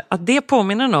ändå så här att det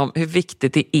påminner om hur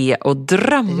viktigt det är att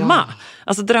drömma. Ja.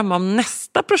 Alltså drömma om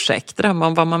nästa projekt, drömma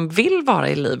om vad man vill vara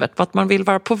i livet, vad man vill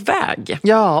vara på väg.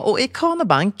 Ja, och Ikano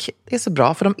Bank är så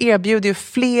bra för de erbjuder ju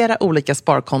flera olika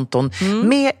sparkonton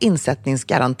med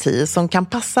insättningsgaranti som kan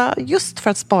passa just för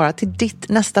att spara till ditt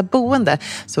nästa boende.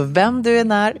 Så vem du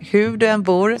än är, hur du än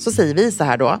bor, så säger vi så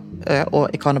här då, och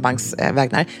Ikano Banks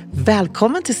vägnar: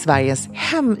 välkommen till Sveriges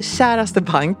hemkäraste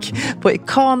bank på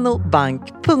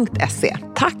ikanobank.se.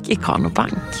 Tack Ikano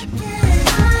Bank.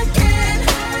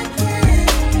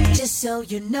 So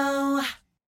you know.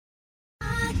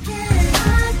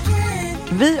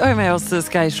 Vi har med oss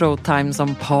Sky Showtime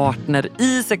som partner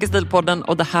i Säker stil-podden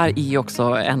och det här är ju också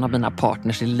en av mina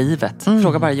partners i livet.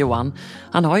 Fråga bara Johan.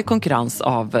 Han har ju konkurrens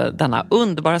av denna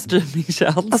underbara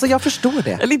streamingtjänst. Alltså jag förstår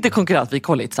det. Eller inte konkurrens, vi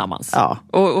kollar tillsammans. Ja.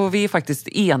 Och vi är faktiskt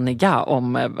eniga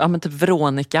om typ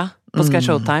Veronica på Sky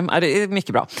Showtime. Ja, det är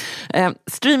mycket bra.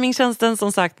 Streamingtjänsten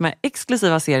som sagt med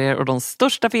exklusiva serier och de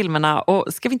största filmerna.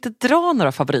 Och ska vi inte dra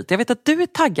några favoriter? Jag vet att du är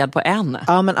taggad på en.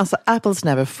 Ja, men alltså Apples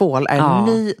Never Fall är en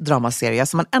ny dramaserie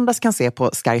som man endast kan se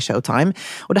på Sky Showtime.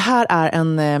 Och det här är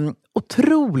en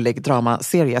otrolig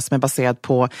dramaserie som är baserad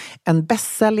på en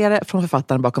bästsäljare från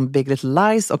författaren bakom Big Little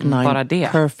Lies och Nine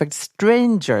Perfect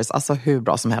Strangers, alltså hur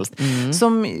bra som helst,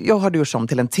 som jag har gjort om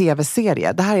till en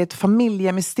tv-serie. Det här är ett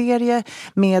familjemysterie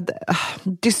med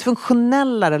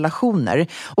dysfunktionella relationer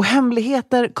och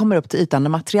hemligheter kommer upp till ytan när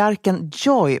matriarken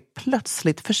Joy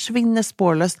plötsligt försvinner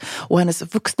spårlöst och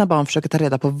hennes vuxna barn försöker ta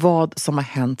reda på vad som har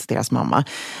hänt deras mamma.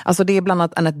 Alltså det är bland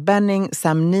annat Annette Bening,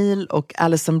 Sam Neill och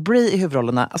Alison Brie i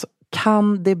huvudrollerna. Alltså,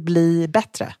 kan det bli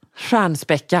bättre?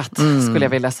 Stjärnspäckat skulle jag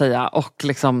vilja säga. Och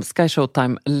liksom Sky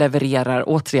Showtime levererar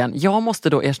återigen. Jag måste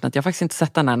då erkänna att jag faktiskt inte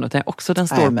sett den än, utan också den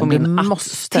står på min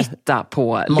att titta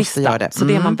på lista. Så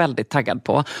det är man väldigt taggad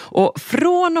på. Och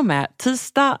från och med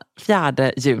tisdag 4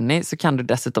 juni så kan du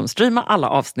dessutom streama alla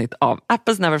avsnitt av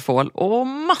Apples Never Fall och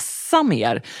massa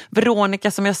mer.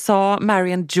 Veronica som jag sa,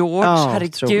 Marian George,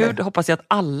 herregud. Hoppas jag att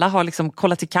alla har liksom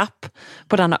kollat i kapp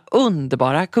på denna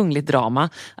underbara kungligt drama.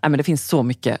 Men det finns så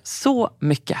mycket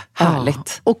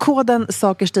härligt. Och koden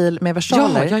Sakerstil med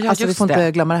versaler, alltså vi får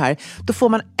inte glömma det här. Då får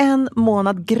man 1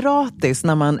 månad gratis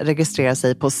när man registrerar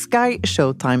sig på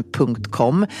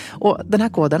skyshowtime.com. Och den här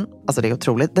koden, alltså det är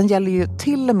otroligt, den gäller ju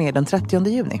till och med den 30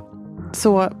 juni.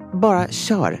 Så bara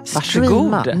kör,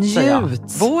 streama, njut.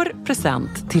 Vår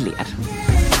present till er.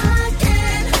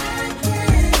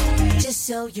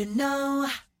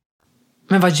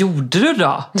 Men vad gjorde du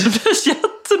då? Du blev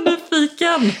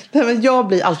jättenyfiken. Nej, men jag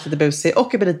blir alltid lite busig och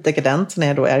jag blir lite dekadent när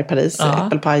jag då är i Paris.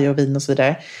 Äppelpaj och vin och så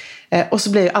vidare. Och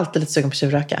så blir jag alltid lite sugen på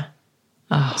tjuvröka.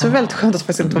 Så det var väldigt skönt att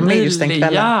faktiskt inte vara med just den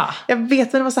kvällen. Jag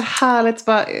vet, men det var så härligt.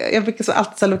 Jag brukar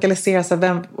alltid så lokalisera sig.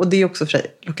 Och det är också för sig.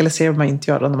 Lokaliserar man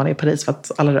inte göra när man är i Paris för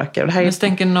att alla röker. Och det här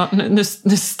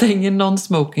nu stänger någon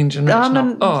smoking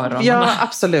generation av öronen. Ja,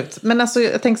 absolut. Men alltså,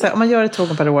 jag tänker så här, om man gör ett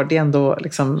tåg per år, det är ändå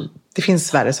liksom, det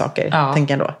finns värre saker,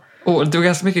 tänker jag ändå. Och du har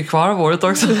ganska mycket kvar av året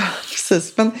också. Ja,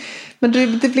 precis. Men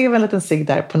det blev en liten cigg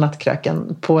där på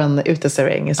nattkröken på en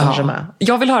uteservering i Saint-Germain.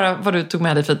 Jag vill höra vad du tog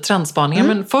med dig för trendspaningar.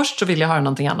 Men först så vill jag höra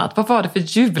någonting annat. Vad var det för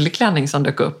julklänning som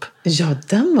dök upp? Ja,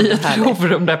 den var i ett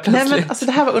provrum där plötsligt. Nej, men alltså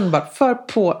det här var underbart. För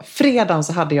på fredagen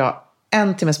så hade jag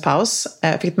 1 timmes paus.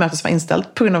 Fick ett möte som var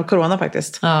inställt på grund av corona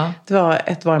faktiskt. Ja. Det var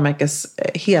ett varumärkes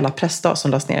hela pressdag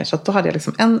som lades ner. Så att då hade jag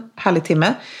liksom en härlig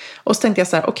timme. Och så tänkte jag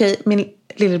så här, okej, min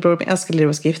älskade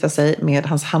lillebror ska gifta sig med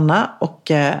hans Hanna.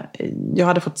 Och jag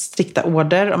hade fått strikta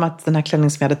order om att den här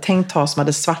klänningen som jag hade tänkt ha, som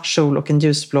hade svart kjol och en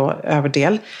ljusblå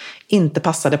överdel, inte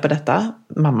passade på detta,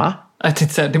 mamma. Jag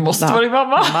tänkte säga, det måste vara din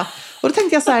mamma. Och då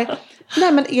tänkte jag så här,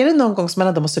 nej men är det någon gång som man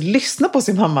ändå måste lyssna på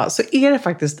sin mamma, så är det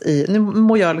faktiskt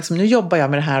nu jobbar jag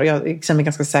med det här och jag känner mig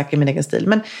ganska säker i min egen stil.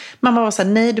 Men mamma var så här,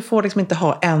 nej, du får liksom inte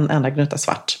ha en enda gnutta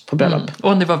svart på bröllop.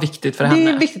 Och det var viktigt för henne.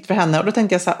 Det är viktigt för henne. Och då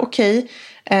tänkte jag så här, okej.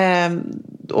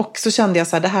 Och så kände jag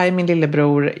så här, det här är min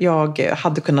lillebror. Jag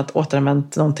hade kunnat återanvända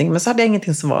någonting, men så hade jag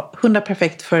ingenting som var 100%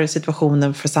 perfekt för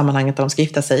situationen, för sammanhanget där de ska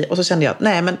gifta sig. Och så kände jag,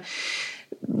 nej men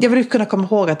jag vill kunna komma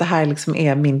ihåg att det här liksom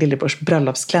är min lillebrors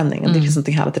bröllopsklänning. Det finns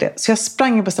någonting härligt i det. Så jag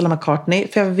sprang på Stella McCartney,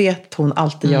 för jag vet att hon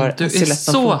alltid gör en silhuett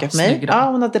som funkar för mig. Ja,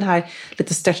 hon har den här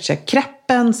lite stretchiga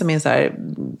kreppen som är så här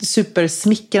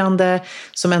supersmickrande,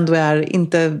 som ändå är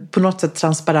inte på något sätt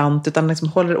transparent, utan liksom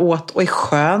håller åt och är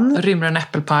skön. Rymmer en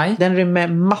äppelpaj. Den rymmer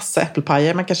massa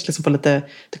äppelpajer. Man kanske liksom får lite,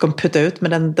 det kommer puta ut,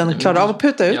 men den klarar av att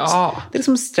puta ut. Ja. Det är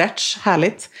liksom stretch,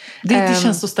 härligt. Det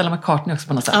känns så Stella McCartney också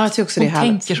på något sätt. Ja, jag tycker också det är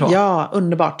härligt. Tänker så. Ja,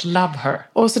 underbart. Love her.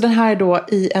 Och så den här då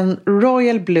i en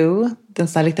royal blue, den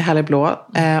sån här riktigt härlig blå.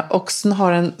 Och sen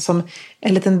har den som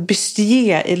en liten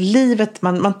bustier i livet.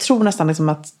 Man tror nästan liksom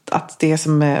att det är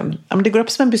som, det går upp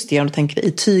som en bustier om du tänker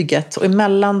i tyget. Och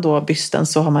emellan då bysten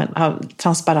så har man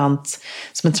transparent,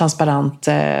 som en transparent,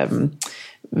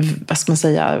 vad ska man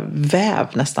säga, väv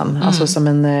nästan. Alltså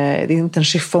som det är inte en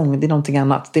chiffong, det är någonting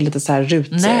annat. Det är lite så här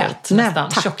nät nästan,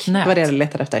 tack. tjocknät. Det var det jag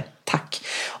letade efter. Tack.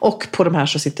 Och på de här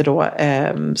så sitter då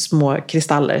små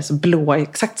kristaller, så blå,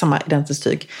 exakt samma identiskt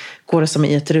tyg. Går det som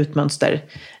i ett rutmönster.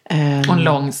 Och en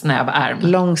lång snäv ärm.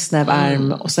 Lång snäv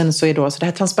ärm. Och sen så är då, så det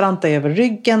här transparenta är över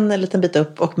ryggen en liten bit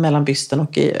upp och mellan bysten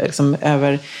och liksom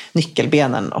över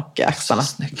nyckelbenen och axlarna.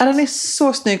 Ja, den är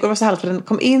så snygg. Och det var så härligt för den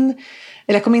kom in.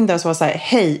 Eller jag kom in där och så var så här,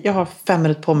 hej, jag har 5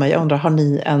 minuter på mig. Jag undrar, har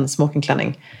ni en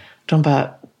smokingklänning? De bara,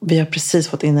 vi har precis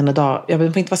fått in den idag. Jag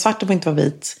vill inte vara svart, jag vill inte vara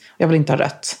vit. Jag vill inte ha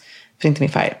rött, för det är inte min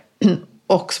färg.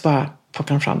 Och så bara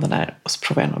plockar de fram den där och så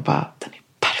provar jag den och bara, den är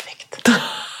perfekt.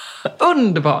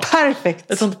 Underbart.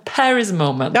 Perfekt. Ett sånt Paris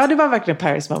moment. Ja, det var verkligen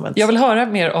Paris moment. Jag vill höra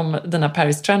mer om dina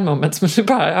Paris trend moments, men nu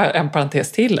bara en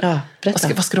parentes till. Ja, berätta.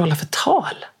 Vad ska du hålla för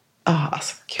tal?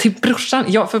 Alltså, till brorsan.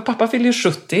 Ja, för pappa fyller ju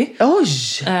 70. Oj!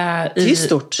 Det är ju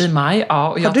stort. I maj. Ja,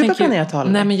 och har du bara planerat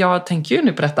tal? Nej, men jag tänker ju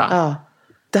nu på detta. Ja.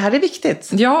 Det här är viktigt.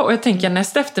 Ja, och jag tänker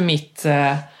näst efter mitt...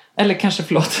 Eller kanske,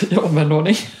 i omvänd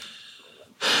ordning.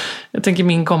 Jag tänker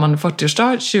min kommande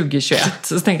 40-årsdag 2021.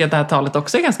 Så tänker jag att det här talet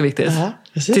också är ganska viktigt.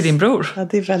 Till din bror. Ja,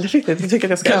 det är väldigt viktigt. Du tycker att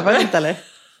jag ska öva lite, eller?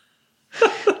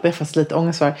 Det är fast lite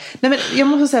ångest för. Nej, men jag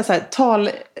måste säga så här.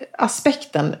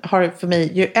 Talaspekten har för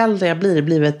mig, ju äldre jag blir,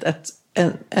 blivit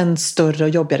en större och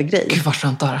jobbigare grej. Gud vad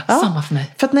skönt att höra. Ja. Samma för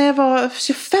mig. För att när jag var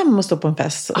 25 och stod på en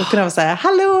fest och kunde jag säga,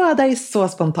 hallå, det är så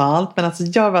spontant. Men alltså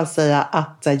jag vill säga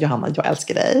att Johanna, jag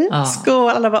älskar dig.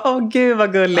 Skål. Alla bara, åh gud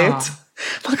vad gulligt.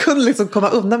 Man kunde liksom komma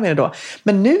undan med det då.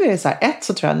 Men nu är det så här,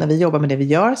 så tror jag, när vi jobbar med det vi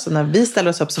gör, så när vi ställer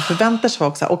oss upp så förväntar sig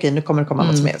folk så här, okej, nu kommer det komma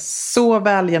något som är så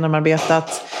väl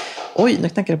genomarbetat. Oj, nu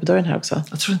knackar det på dörren här också.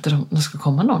 Jag tror inte det ska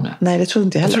komma någon nu. Nej, det tror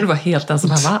inte jag heller. Jag tror du var helt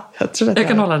ensam hemma. Jag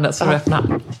kan hålla den där så du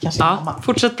öppnar.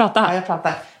 Fortsätt prata. Ja, jag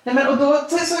pratar. Nej, men och då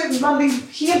så är man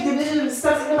helt, det blir ju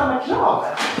ställs helt andra krav.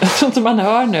 Jag tror inte man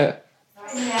hör nu.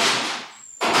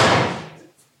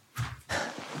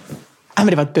 Ja, men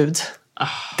det var ett bud.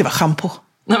 Det var shampoo.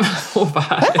 Nej, men, vad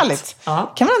härligt.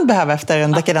 Kan man behöva efter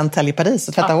en dekadent helg i Paris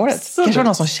och tvätta håret. Kanske var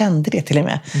någon som kände det till och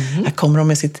med. Här kommer de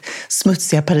med sitt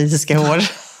smutsiga parisiska hår.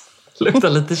 Luktar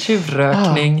lite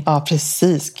tjuvrökning. Ja,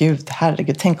 precis. Gud,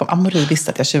 herregud. Tänk om Amori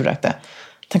visste att jag tjurrökte.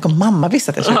 Tänk om mamma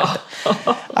visste att jag tjurrökte.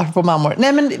 Apropå mammor.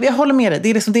 Nej, men jag håller med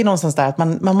dig. Det är någonstans där att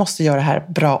man måste göra det här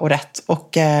bra och rätt. Och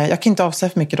jag kan inte avsäga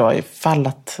för mycket då ifall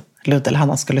att Ludde eller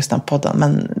Hanna ska lyssna på podden.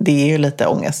 Men det är ju lite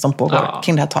ångest som pågår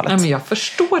kring det här talet. Nej, men jag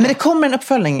förstår det. Men det kommer en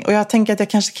uppföljning. Och jag tänker att jag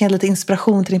kanske kan ge lite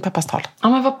inspiration till din pappas tal. Ja,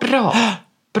 men vad bra.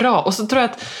 Bra. Och så tror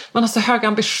jag att man har så höga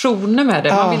ambitioner med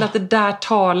det. Man vill att det där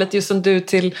talet, just som du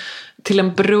till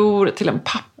en bror, till en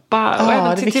pappa och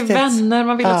även till vänner.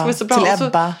 Man vill att det ska vara så bra. Till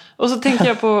Ebba. Och så tänker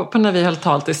jag på när vi höll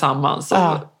tal tillsammans.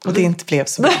 Och det inte blev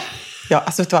så bra. Ja,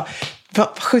 alltså vet du vad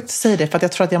sjukt att säga det, för att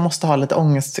jag tror att jag måste ha lite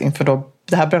ångest inför då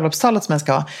det här bröllopstalet som jag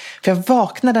ska ha. För jag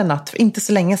vaknade en natt för inte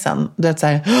så länge sedan. Du vet så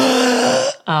här,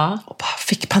 och bara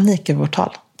fick panik över vårt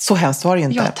tal. Så hemskt var det ju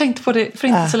inte. Jag tänkte på det för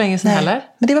inte så länge sedan heller.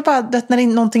 Men det var bara att när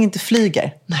någonting inte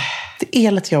flyger. Nej. Det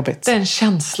är lite jobbigt. Den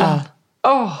känslan.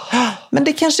 Men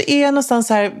det kanske är någonstans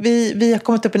så här, vi har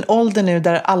kommit upp i en ålder nu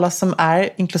där alla som är,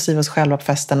 inklusive oss själva på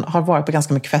festen, har varit på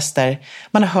ganska mycket fester.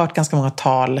 Man har hört ganska många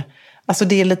tal. Alltså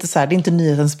det är lite så här, det är inte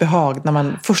nyhetens behag. När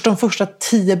man, de första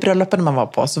 10 bröllopen man var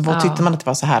på så tyckte man att det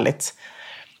var så härligt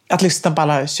att lyssna på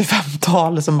alla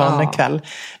 25-tal som var en kväll.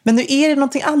 Men nu är det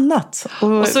någonting annat.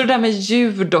 Och så det där med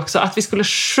ljud också. Att vi skulle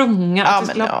sjunga, att vi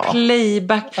skulle ha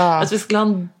playback, att vi skulle ha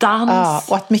en dans.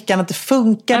 Och att mickarna inte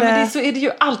funkade. Nej, men så är det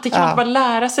ju alltid, kan man bara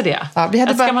lära sig det.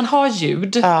 Ska man ha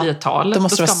ljud i ett tal, då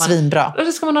måste det vara svinbra.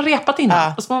 Då ska man ha repat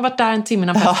innan. Och så har man varit där en timme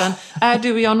innan festen. Är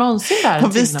du och jag någonsin där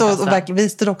en timme innan festen? Vi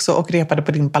stod också och repade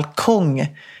på din balkong.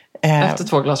 Efter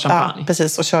 2 glas champagne. Ja,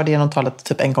 precis. Och körde igenom talet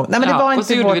typ en gång. Nej, men det var inte och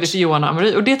så gjorde vi det för Johan och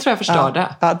Amarie. Och det tror jag förstörde.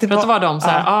 För att då var de så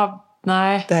här,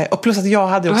 nej. Och plus att jag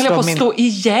hade också... Du höll på att slå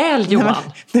ihjäl Johan. Nej,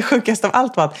 det sjukaste av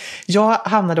allt var att jag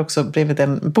hamnade också bredvid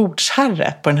en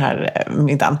bordsherre på den här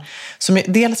middagen. Som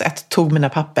dels tog mina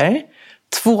papper.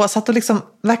 2 satt och liksom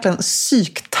verkligen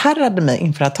psykterrade mig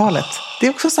inför det här talet. Det är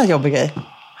också en sån här jobbig grej.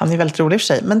 Han är väldigt rolig i och för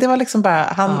sig. Men det var liksom bara,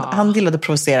 han gillade att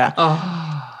provocera.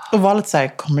 Och var lite så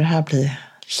här, kommer det här bli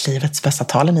livets bästa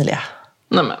tal, Emilia?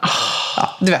 Nej men... Ja,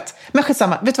 du vet. Men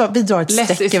skitsamma, vet du vad? Vi drar ett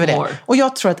streck över det. Och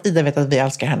jag tror att Ida vet att vi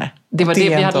älskar henne. Det var det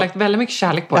vi hade lagt väldigt mycket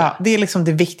kärlek på. Ja, det är liksom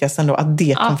det viktigaste ändå, att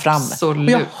det kom fram.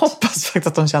 Och jag hoppas faktiskt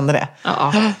att de kände det.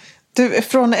 Ja. Du,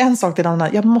 från en sak till en annan.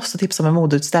 Jag måste tipsa om en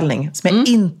modeutställning som jag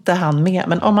inte hann med.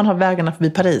 Men om man har vägarna förbi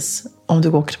Paris, om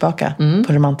du går tillbaka på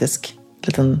en romantisk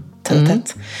liten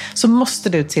tätt, så måste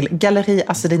du till Galleri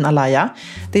Azzedine Alaïa.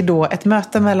 Det är då ett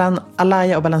möte mellan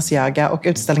Alaïa och Balenciaga, och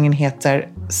utställningen heter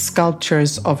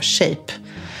Sculptures of Shape.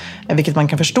 Vilket man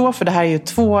kan förstå, för det här är ju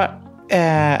 2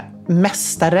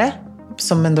 mästare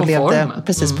som ändå levde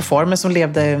på formen, som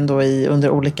levde ändå under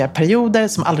olika perioder,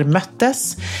 som aldrig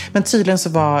möttes. Men tydligen så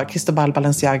var Cristobal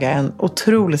Balenciaga en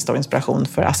otroligt stor inspiration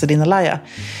för Azzedine Alaïa.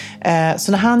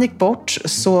 Så när han gick bort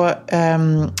så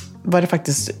var det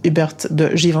faktiskt Hubert de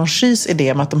Givenchy's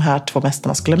idé om att de här 2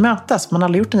 mästarna skulle mötas. Man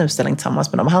hade gjort en utställning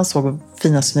tillsammans med dem och han såg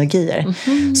fina synergier.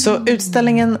 Så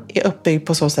utställningen är uppbyggd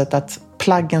på så sätt att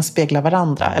plaggen speglar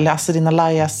varandra. Eller Azzedine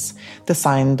Alaïas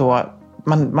design då,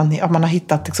 man har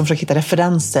hittat, liksom, försökt hitta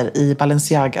referenser i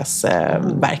Balenciagas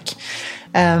verk.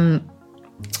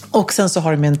 Och sen så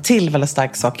har de en till väldigt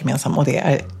stark sak gemensam, och det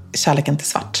är kärleken till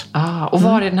svart. Och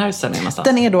var är den här utställningen någonstans?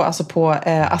 Den är då alltså på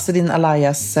Azzedine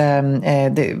Alaïas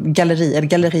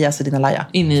galleri Azzedine Alaïa.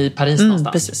 Inne i Paris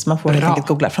någonstans. Precis, man får helt enkelt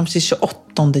googla. Fram till 28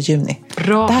 juni.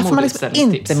 Bra. Det här får man liksom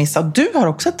inte missa. Och du har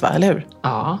också ett, va? Eller hur?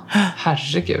 Ja,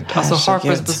 herregud. Alltså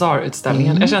Harper's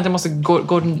Bazaar-utställningen. Jag känner att jag måste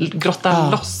grotta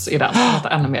loss i den.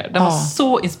 Ännu mer. Den var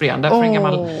så inspirerande för en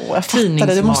gammal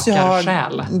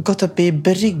tidningsmakarsjäl. Gått upp i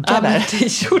brygga där.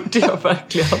 Det gjorde jag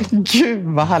verkligen. Gud,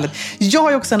 vad härligt. Jag har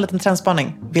ju också en liten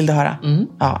trendspaning. Vill du höra?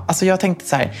 Ja, alltså jag tänkte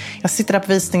så här. Jag sitter där på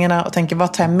visningarna och tänker,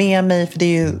 vad tar jag med mig? För det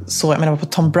är ju så, jag menar på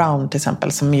Tom Brown till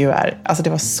exempel, som ju är, alltså det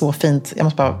var så fint. Jag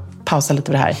måste bara pausa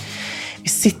lite över det här. Vi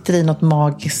sitter i något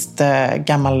magiskt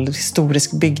gammal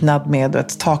historisk byggnad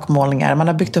med takmålningar. Man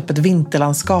har byggt upp ett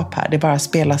vinterlandskap här. Det bara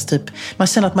spelas typ, man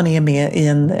känner att man är med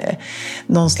i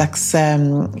någon slags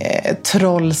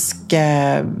trollsk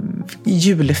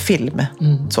julfilm.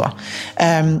 Så.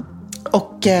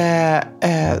 Och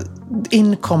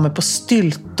inkommer på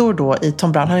styltor då i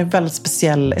Tom Brown. Han har en väldigt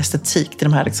speciell estetik. Det är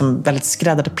de här liksom väldigt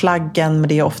skräddade plaggen, men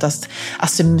det är oftast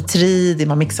asymmetri, det är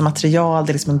man mixar material,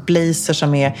 det är liksom en blazer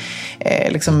som är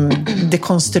liksom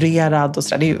dekonstruerad och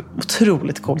sådär. Det är ju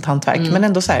otroligt coolt hantverk, men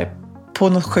ändå så här på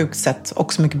något sjukt sätt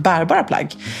också mycket bärbara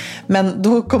plagg. Men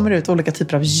då kommer det ut olika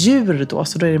typer av djur då.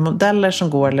 Så då är det modeller som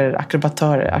går, eller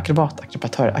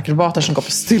akrobater som går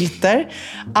på stylter.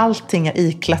 Allting är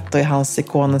iklätt och i hans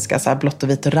ikoniska så här blått och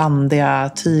vit och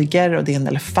randiga tyger. Och det är en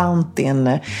elefant, det är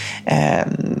en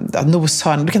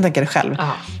noshörn. Du kan tänka dig själv.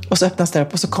 Och så öppnas det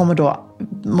upp och så kommer då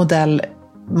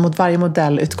mot varje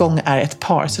modellutgång är ett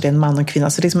par. Så det är en man och en kvinna.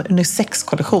 Så det är som en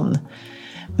unisex-kollektion.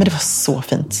 Men det var så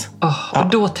fint. Och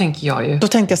då tänker jag ju... Då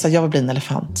tänkte jag så här, jag vill bli en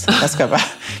elefant. Jag ska bara.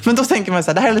 Men då tänker man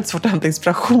så här, det här är lite svårt att hämta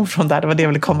inspiration från där. Det var det jag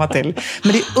ville komma till.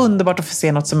 Men det är underbart att få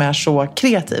se något som är så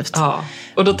kreativt. Ja,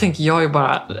 och då tänker jag ju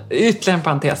bara, ytterligare en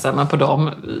parentes, men på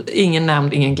dem, ingen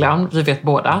nämnd, ingen glömd, vi vet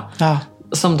båda. Ja.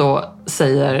 Som då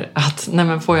säger att, nej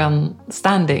men får jag en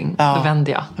standing, då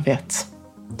vänder jag. Jag vet.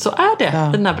 Så är det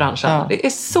i den här branschen. Ja. Det är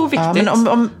så viktigt. Ja,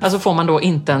 men alltså får man då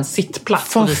inte en sittplats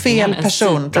från fel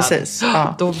person, precis.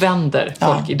 Ja. Då vänder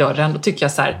folk i dörren. Då tycker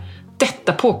jag så här,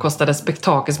 detta påkostade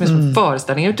spektakel som är som en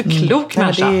föreställning. Är du inte klok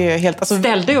människa? Det är helt, alltså,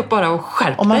 ställ dig upp bara och skärp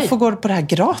dig. Om man får gå på det här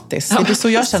gratis. Det är så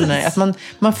jag känner. Att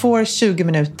man får 20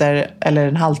 minuter eller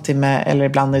en halvtimme eller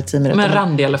ibland 10 minuter. Men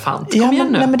randig elefant, kom igen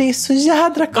nu. Nej, men det är så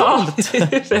jädra coolt. Ja,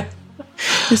 det är det.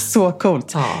 Det är så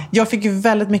coolt. Ja. Jag fick ju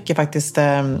väldigt mycket faktiskt...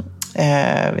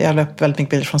 jag la upp väldigt mycket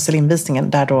bilder från Celine-visningen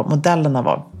där då modellerna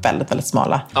var väldigt, väldigt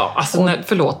smala. Ja, alltså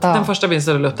den första bilden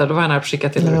som du la upp där, då var jag nära på att skicka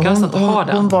till dig. Du kan nästan inte ha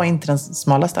den. Hon var inte den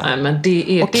smalaste. Nej, men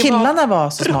och killarna var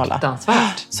så smala.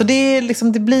 Fruktansvärt. Så det är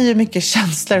liksom, det blir ju mycket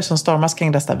känslor som stormas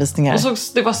kring dessa visningar. Och så,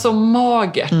 det var så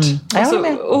magert. Alltså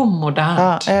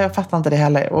omodernt. Ja, jag fattar inte det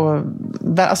heller. Och,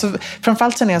 alltså,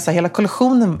 framförallt känner jag så här, hela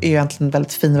kollektionen är ju egentligen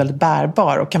väldigt fin och väldigt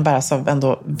bärbar och kan bäras av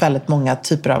ändå väldigt många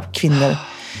typer av kvinnor.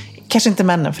 Kanske inte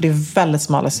männen, för det är väldigt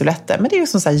smala silhuetter. Men det är ju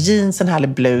som så här jeans, en härlig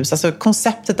blus. Alltså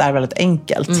konceptet är väldigt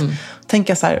enkelt.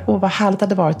 Tänka så här, vad härligt det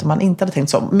hade varit om man inte hade tänkt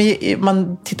så. Men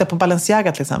man tittar på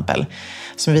Balenciaga till exempel,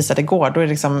 som vi visade igår. Då är det,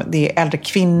 liksom, det är äldre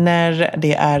kvinnor,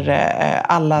 det är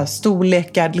alla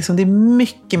storlekar. Liksom, det är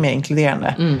mycket mer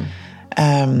inkluderande.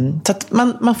 Så att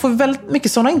man får väldigt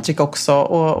mycket sådana intryck också.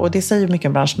 Och det säger mycket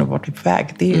om branschen och vart vi är på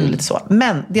väg. Det är ju lite så.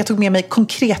 Men det jag tog med mig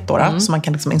konkret då, som man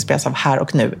kan liksom inspireras av här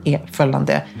och nu, är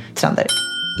följande trender.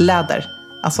 Läder.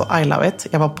 Alltså I love it.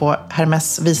 Jag var på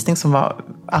Hermes visning som var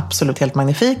absolut helt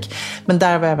magnifik. Men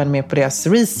där var jag även med på deras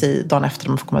Resi dagen efter.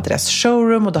 De får komma till deras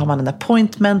showroom och då har man en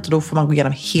appointment. Och då får man gå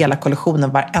igenom hela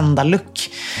kollektionen, varenda look.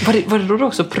 Var det då du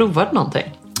också provade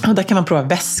någonting? Och där kan man prova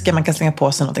väskor, man kan slänga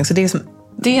på sig någonting. Så det är som...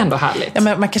 Det är ändå härligt. Ja,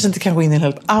 men man kanske inte kan gå in i en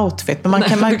helt outfit. Men man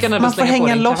får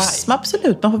hänga loss.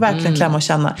 Absolut, man får verkligen klämma och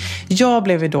känna. Jag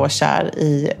blev ju då kär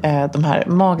i de här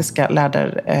magiska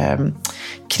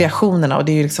läderkreationerna. Och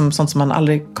det är ju liksom sånt som man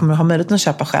aldrig kommer att ha möjlighet att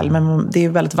köpa själv. Men det är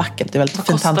väldigt vackert, det är väldigt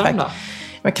fint hantverk. Vad kostar de då?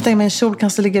 Jag kan tänka mig en kjol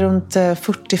kanske ligger runt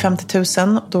 40-50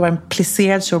 000. Då var det en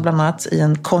plisserad kjol bland annat i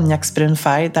en konjaksbrun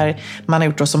färg där man har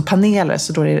gjort då som paneler.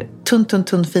 Så då är det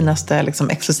tunn, finaste, liksom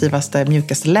exklusivaste,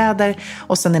 mjukaste läder.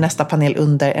 Och sen i nästa panel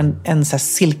under en så här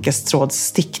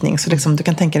silkestrådsstickning. Så liksom, du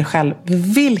kan tänka dig själv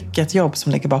vilket jobb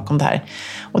som ligger bakom det här.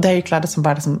 Och det här är ju kläder som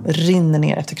bara liksom rinner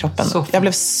ner efter kroppen. Jag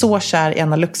blev så kär i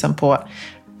ena luxen på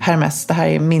Hermes. Det här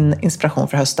är min inspiration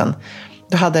för hösten.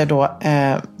 Då hade jag då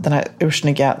den här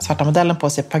ursnygga svarta modellen på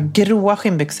sig. Ett par gråa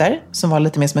skinnbyxor som var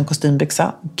lite mer som en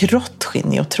kostymbyxa. Grått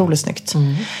skinn är otroligt snyggt.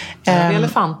 Ja,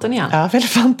 elefanten igen. Ja,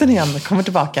 elefanten igen kommer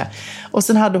tillbaka. Och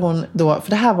sen hade hon då, för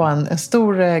det här var en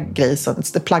stor grej, så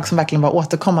det plagg som verkligen var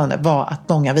återkommande var att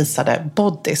många visade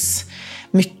bodies.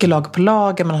 Mycket lag på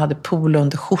lager, man hade polo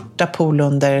under skjorta, polo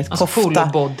under kofta.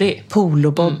 Polobody.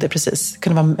 Polobody, precis. Det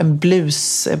kunde vara en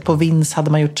blus. På Vins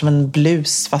hade man gjort som en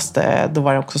blus, fast då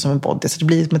var det också som en body. Så det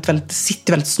blir som det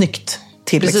sitter väldigt snyggt.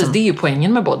 Precis, liksom. Det är ju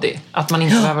poängen med body. Att man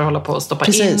inte behöver hålla på och stoppa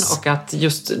in. Och att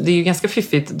just, det är ju ganska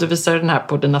fiffigt. Du visade den här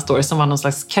på dina stories som var någon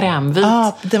slags krämvit.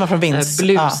 Den var från Vins.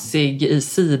 Blusig i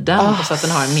sidan. Och så att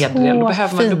den har en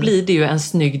nederdel. Då blir det ju en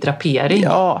snygg drapering.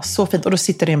 Ja, så fint. Och då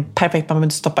sitter det en perfekt, man behöver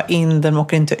inte stoppa in den,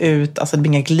 åker inte ut. Alltså det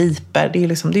blir inga gliper. Det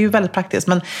är ju väldigt praktiskt.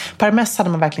 Men på Hermes hade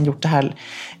man verkligen gjort det här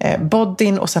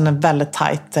bodyn och sen en väldigt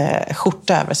tajt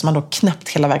skjorta över. Så man då knäppt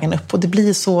hela vägen upp. Och det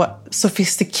blir så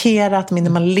sofistikerat,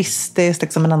 minimalistiskt.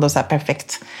 Liksom, men ändå så här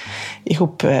perfekt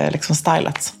ihop liksom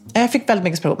stylat. Jag fick väldigt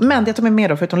mycket inspiration. Men det jag tog med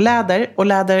då, förutom läder. Och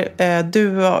läder,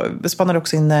 du spannade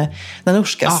också in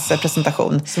Nanushkas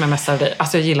presentation. Som jag mässade dig.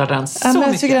 Alltså jag gillar den så mycket.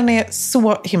 Jag tycker den är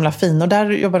så himla fin. Och där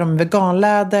jobbar de med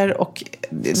veganläder. Och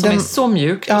som är så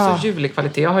mjuk och så ljuvlig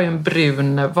kvalitet. Jag har ju en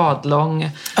brun, vadlång,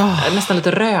 nästan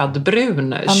lite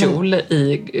rödbrun kjol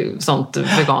i sånt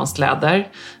veganskt läder.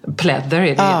 Pleather är det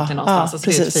egentligen någonstans. Alltså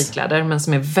det är ett fikläder, men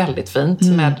som är väldigt fint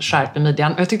med skärp i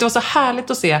midjan. Och jag tyckte det var så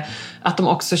härligt att se att de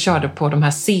också körde på de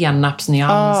här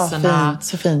senapsnyanserna.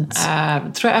 Så fint.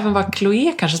 Tror jag även var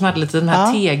Chloé kanske som hade lite den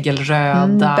här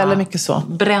tegelröda. Väldigt mycket så.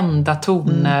 Brända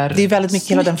toner. Det är väldigt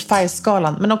mycket hela den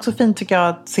färgskalan. Men också fint tycker jag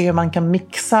att se hur man kan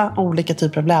mixa olika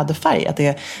typer av läderfärg. Att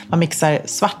man mixar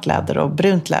svart läder och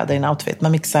brunt läder i en outfit.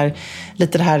 Man mixar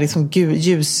lite det här liksom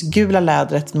ljusgula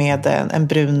lädret med en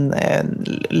brun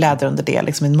läder under det.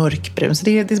 Liksom en mörkbrun. Så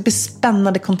det blir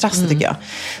spännande kontraster tycker jag.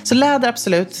 Så läder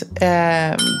absolut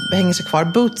hänger sig kvar.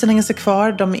 Bootsen hänger sig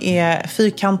kvar. De är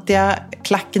fyrkantiga.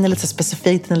 Klacken är lite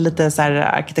specifikt. Den är lite så här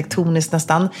arkitektonisk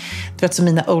nästan. Du vet som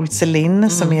mina Old Celine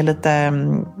som är lite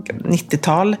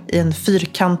 90-tal. I en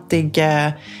fyrkantig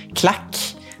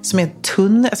klack. Som är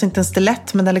tunn, alltså inte en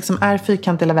stilett, men den liksom är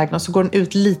fyrkantig hela vägen. Och så går den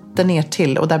ut lite ner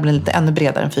till. Och där blir den lite ännu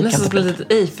bredare än fyrkantig. Nästan blir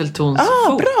lite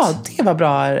Eiffeltornsfot. Bra, det var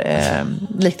bra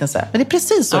liknelse. Men det är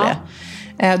precis så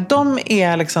det. De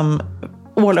är liksom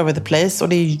all over the place. Och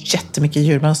det är ju jättemycket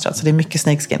djurmönstrat. Så det är mycket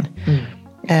snakeskin.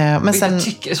 Men sen, jag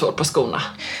tycker det är svårt på skorna.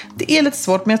 Det är lite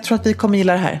svårt, men jag tror att vi kommer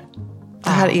gilla det här.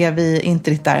 det här är vi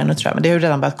inte riktigt där ännu, tror jag. Men det har ju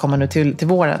redan börjat komma nu till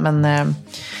våren.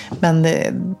 Men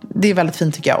det är väldigt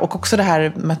fint, tycker jag. Och också det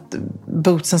här med att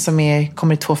bootsen som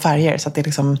kommer i 2 färger. Så att det är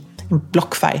liksom en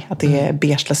blockfärg. Att det är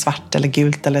beige eller svart eller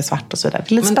gult eller svart och så vidare.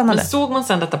 Det är lite spännande. Men såg man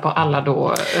sen detta på alla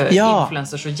då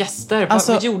influencers och gäster?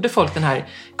 Alltså, vad gjorde folk den här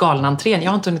galna entrén?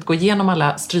 Jag har inte hunnit gå igenom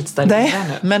alla streetstyle nu. Nu.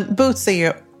 Men boots är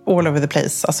ju all over the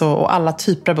place. Alltså, och alla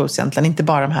typer av boots egentligen. Inte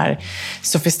bara de här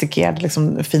sofistikerade,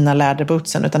 liksom, fina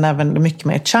läderbootsen. Utan även mycket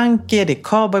mer chunky. Det är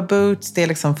cowboy boots. Det är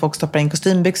liksom, folk stoppar in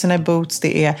kostymbyxorna i boots.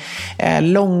 Det är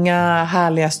långa,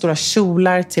 härliga, stora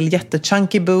kjolar till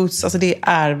jättechunky boots. Alltså det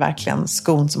är verkligen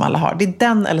skon som alla har. Det är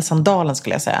den eller sandalen,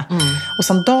 skulle jag säga. Och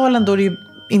sandalen, då är det ju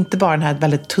inte bara den här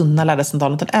väldigt tunna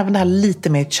lädersandalen, utan även det här lite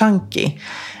mer chunky.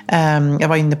 Jag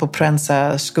var inne på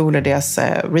Proenza Schooler, deras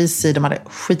Reese, de hade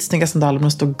skitsnygga sandaler med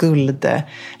en stor guld,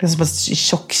 liksom en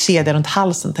tjock kedja runt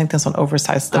halsen. Tänkte en sån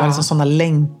oversize. Det var liksom sådana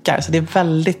länkar. Så det är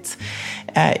väldigt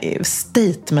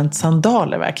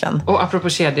statement-sandaler verkligen. Och apropå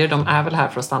kedjor, de är väl här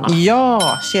för att stanna?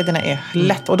 Ja, kedjorna är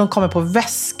lätt. Och de kommer på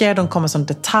väskor, de kommer som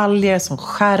detaljer, som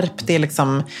skärp. Det är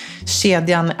liksom,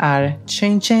 kedjan är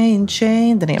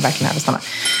chain. Den är verkligen här för att stanna.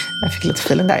 Jag fick lite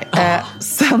feeling där.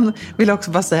 Sen vill jag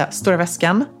också bara säga, stora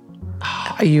väskan.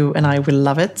 You and I will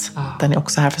love it. Den är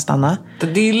också här för att stanna.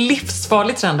 Det är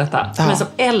livsfarligt trend detta. För mig som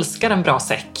älskar en bra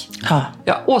säck.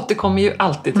 Jag återkommer ju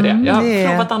alltid till det. Jag har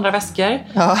provat andra väskor.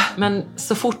 Men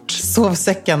så fort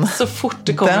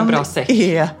det kommer en bra säck.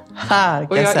 Är här,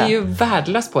 och jag är ju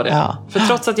värdelös på det. För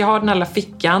trots att jag har den här lilla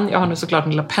fickan, jag har nu såklart en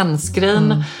lilla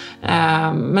pennskrin,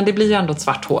 men det blir ju ändå ett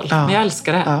svart hål. Men jag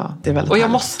älskar det. Det är och jag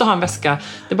måste ha en väska.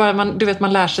 Det är bara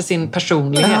man lär sig sin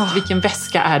personlighet. Vilken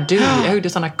väska är du? Jag gjorde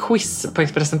sådana quiz på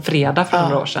Expressen Fredag för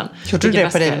några år sedan. Gjorde du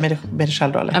det på dig med dig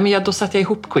själv då, eller? Ja, men då satte jag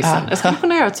ihop quizen. Jag skulle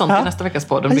kunna göra ett sånt i nästa veckas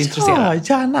podd om du är intresserad.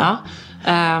 Ja, gärna.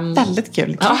 Väldigt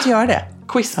kul. Kan inte göra det?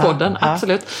 Quizpodden,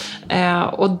 absolut.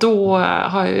 Och då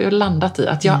har jag ju landat i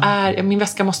att min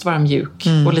väska måste vara mjuk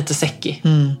och lite säckig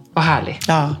och härlig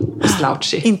och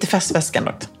slouchy. Inte festväskan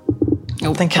dock.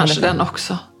 Jo, kanske den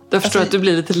också. Jag förstår att du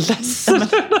blir lite ledsen.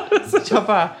 Jag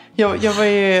var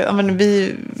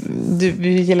ju,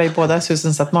 vi gillar ju båda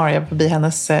Susan Satmar. Jag var förbi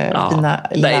hennes fina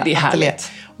lilla ateljé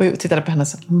och tittade på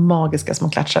hennes magiska små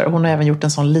klatschar. Och hon har även gjort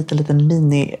en sån liten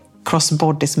mini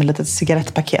crossbody som ett litet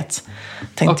cigarettpaket.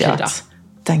 Tänkte jag att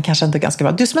den kanske inte är ganska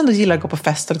bra. Du som ändå gillar att gå på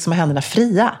fest och liksom ha händerna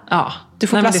fria. Du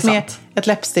får plats med ett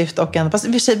läppstift och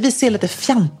vi ser lite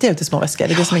fjantiga ut i små väskor.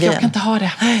 Det är det som är grejen. Jag kan inte ha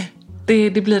det.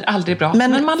 Det blir aldrig bra.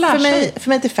 Men man lär sig. För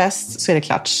mig till fest så är det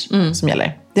klatsch som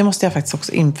gäller. Det måste jag faktiskt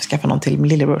också införskaffa någon till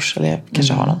Lily Rouge. Eller jag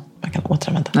kanske har någon jag kan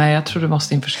återanvända. Nej, jag tror du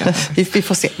måste införskaffa. vi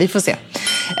får se.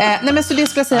 Nej, men så det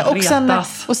skulle jag säga.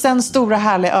 Och sen stora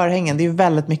härliga örhängen. Det är ju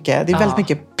väldigt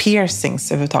mycket,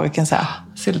 piercings överhuvudtaget, kan jag säga.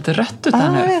 Ser lite rött ut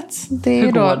här nu. Jag vet. Det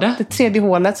är då det tredje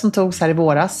hålet som togs här i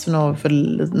våras för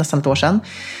nästan ett år sedan.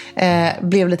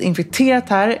 Blev lite infekterat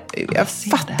här. Jag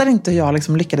fattar inte hur jag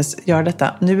liksom lyckades göra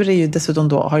detta. Nu är det ju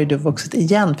dessutom har ju du vuxit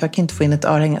igen, för jag kan inte få in ett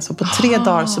örhänge. Så på 3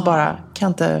 dagar så bara kan jag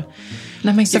inte...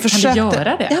 Nej, men kan du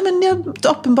göra det? Ja, men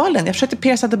uppenbarligen. Jag försökte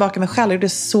pierca tillbaka mig själv. Det gjorde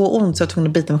så ont så jag tvungen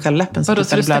att bita mig själv läppen. Vadå,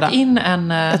 så du stack in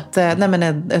ett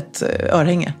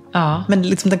örhänge. Men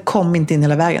liksom, den kom inte in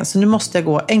hela vägen. Så nu måste jag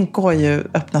gå. NK har ju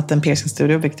öppnat en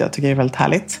piercingstudio, vilket jag tycker är väldigt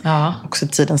härligt. Också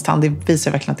tidens tand. Det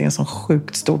visar verkligen att det är en sån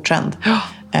sjukt stor trend. Så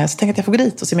jag tänker att jag får gå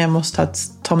dit och se om jag måste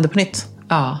ta med det på nytt.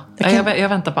 Jag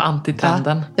väntar på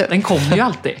antitrenden. Den kommer ju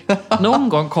alltid. Någon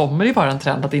gång kommer det vara en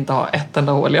trend att inte ha ett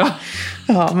enda hål.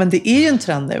 Ja, men det är ju en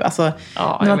trend nu. Alltså,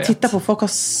 när man tittar på, folk har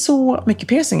så mycket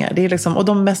piercingar. Det är liksom, och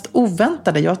de mest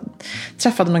oväntade. Jag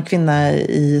träffade någon kvinna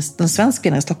en svensk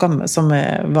kvinna i Stockholm som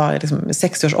var liksom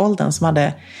 60-årsåldern, som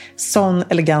hade sån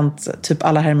elegant, typ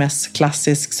alla Hermes,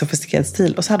 klassisk, sofistikerad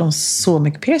stil. Och så hade hon så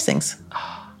mycket piercings.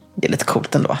 Det är lite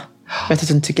coolt ändå. Jag vet att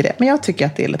du inte tycker det, men jag tycker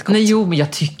att det är lite coolt. Nej, men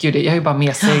jag tycker ju det. Jag är ju bara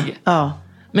mesig.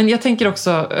 Men jag tänker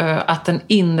också att den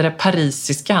inre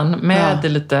parisiskan med det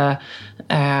lite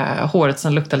håret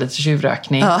som luktar lite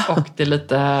tjuvrökning och det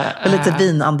lite... lite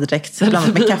vinandedräkt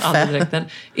blandat med kaffe.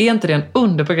 Är inte det en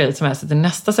underbar grej som är till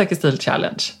nästa Säker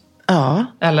Stil-challenge? Ja.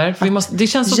 Eller? För det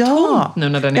känns så tomt nu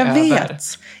när den är över. Jag vet.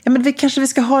 Ja, men kanske vi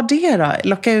ska ha det då.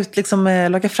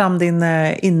 Locka fram din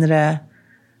inre...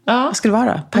 Vad skulle det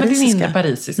vara? Parisiska. Din inre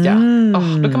parisiska.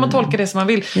 Då kan man tolka det som man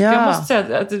vill. Jag måste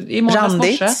säga att i måndags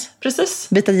morse... Precis.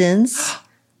 Vita jeans,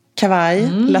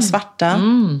 kavaj, lilla svarta.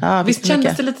 Visst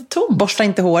kändes det lite tomt? Borsta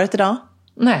inte håret idag.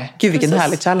 Nej. Gud, vilken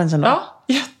härlig challenge ändå.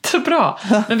 Ja, Så bra.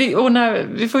 Men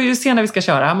vi får ju se när vi ska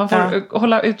köra. Man får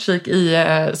hålla utkik i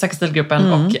Säker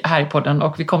stilgruppen och här i podden.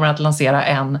 Och vi kommer att lansera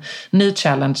en ny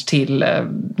challenge till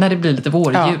när det blir lite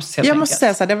vårljus. Jag måste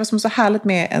säga så här, det var som så härligt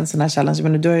med en sån här challenge.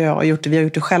 Men du och jag har gjort det, vi har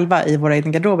gjort det själva i våra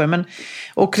egna garderober.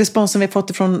 Och responsen vi har fått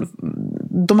ifrån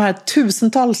de här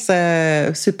tusentals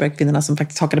superkvinnorna som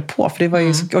faktiskt hakade på. För det var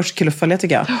ju så kul att följa,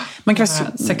 tycker jag. Man kan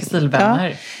Säker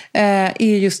stilvänner. Är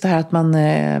just det här att man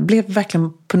blev verkligen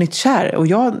på nytt kär. Och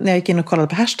när jag gick in och kollade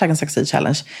på hashtaggen Säker stil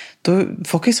challenge, då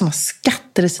folk har ju såna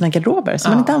skatter i sina garderober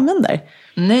som man inte använder.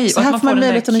 Nej, så här får man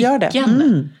möjligheten att göra det.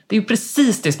 Det är ju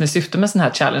precis det som är syftet med sån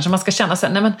här challenge. Man ska känna sig,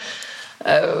 nej men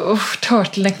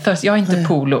turtleneck thirst, jag har inte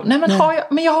polo. Nej,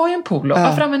 men jag har ju en polo.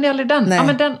 Varför använder jag aldrig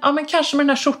den? Ja, men kanske med den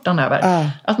här skjortan över.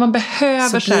 Att man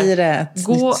behöver så blir det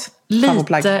gå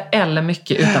lite eller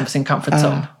mycket utanför sin comfort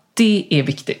zone. Det är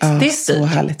viktigt. Det är så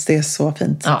härligt. Det är så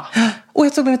fint. Och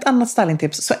jag tog med ett annat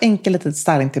stylingtips. Så enkelt litet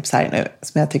stylingtips här nu.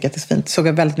 Som jag tycker att det är så fint. Såg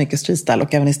jag väldigt mycket streetstyle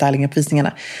och även i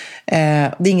stylinguppvisningarna. Det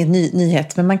är ingen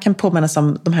nyhet. Men man kan påminna sig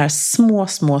om de här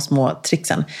små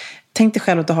tricksen. Tänk dig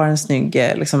själv att du har en snygg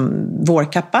liksom,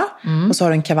 vårkappa. Och så har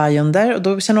du en kavaj under. Och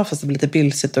då känner du ofta att det blir lite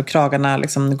bylsigt och kragarna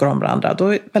liksom, går om varandra. Då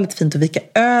är det väldigt fint att vika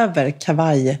över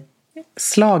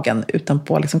kavajslagen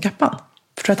utanpå liksom, kappan.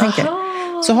 Förstår jag tänker?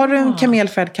 Så har du en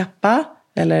kamelfärd kappa,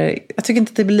 eller jag tycker inte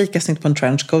att det blir lika snyggt på en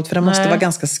trenchcoat, för den måste vara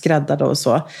ganska skräddad och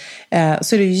så.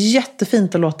 Så är det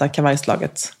jättefint att låta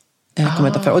kavajslaget komma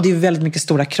utanför. Och det är väldigt mycket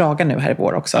stora kragar nu här i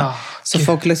vår också. Så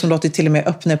folk liksom låter till och med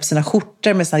öppna upp sina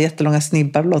skjortor med såna jättelånga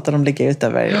snibbar och låta dem ligga ut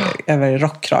över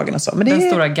rockkragen och så. Men det den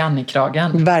stora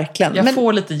Ganni-kragen. Verkligen. Jag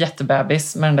får lite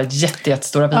jättebebis med den där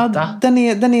jättestora vita. Ja,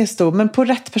 den är stor, men på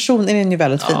rätt person är den ju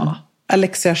väldigt fin.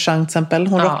 Alexia Chang till exempel,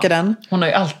 hon rockar den. Hon har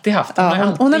ju alltid haft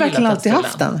den. Hon har verkligen alltid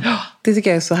haft den. Det tycker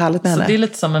jag är så härligt med henne. Så det är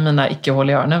lite som med mina icke-hål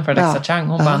i öronen för Alexia Chang.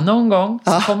 Hon bara, någon gång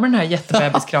så kommer den här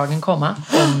jättebebiskragen komma.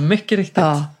 Och mycket riktigt.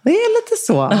 Det är lite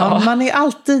så.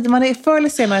 Man är förr eller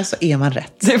senare så är man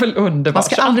rätt. Det är väl underbart. Man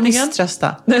ska aldrig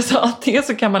misströsta. Så antingen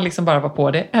så kan man liksom bara vara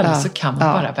på det, eller så kan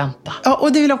man bara vänta. Ja,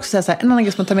 och det vill jag också säga så här, en annan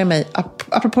grej som man tar med mig,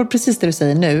 apropå precis det du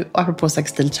säger nu, och apropå Säker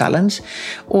stil challenge,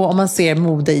 och om man ser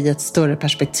mode i ett större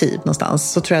perspektiv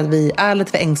någonstans, så tror jag att vi är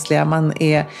lite för ängsliga. Man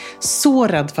är så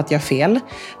rädd för att göra fel.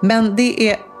 Men det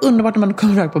är underbart när man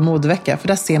kommer iväg på modevecka, för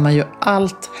där ser man ju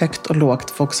allt högt och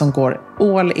lågt. Folk som går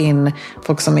all in,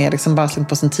 folk som är liksom bara slängt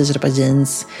på sin t-shirt och på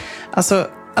jeans. Alltså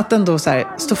att ändå så här,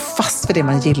 stå fast för det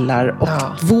man gillar och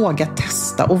våga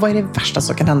testa. Och vad är det värsta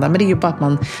som kan hända? Men det är ju bara att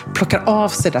man plockar av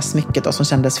sig det där smycket då, som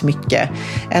kändes för mycket.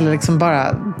 Eller liksom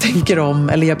bara tänker om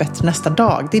eller gör bättre nästa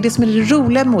dag. Det är det som är det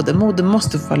roliga med mode. Mode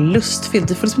måste vara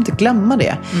lustfyllt. Vi får liksom inte glömma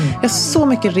det. Vi har så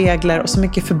mycket regler och så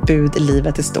mycket förbud i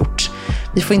livet i stort.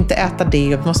 Vi får inte äta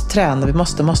det och vi måste träna. Vi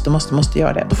måste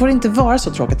göra det. Då får det inte vara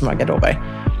så tråkigt med våra garderober.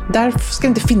 Där ska det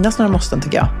inte finnas några måsten,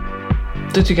 tycker jag.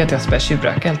 Du tycker att jag ska börja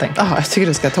tjuvröka helt enkelt? Ja, jag tycker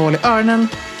du ska ta hål i öronen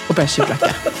och börja tjuvröka.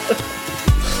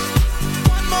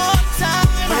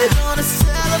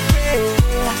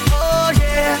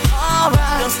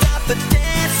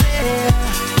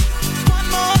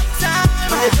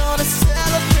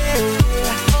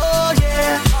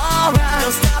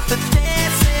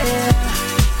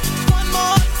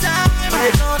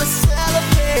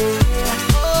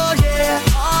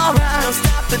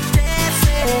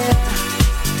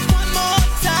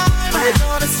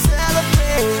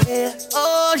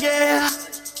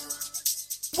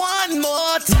 One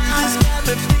more time, it's got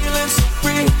me feeling so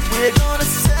free. We're gonna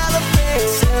celebrate,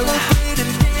 celebrate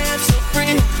and dance so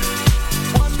free.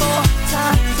 One more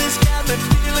time, this got me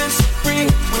feeling so free.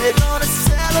 We're gonna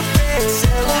celebrate,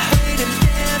 celebrate and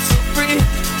dance so free.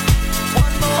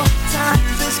 One more time,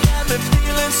 this got me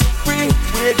feeling so free.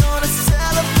 We're gonna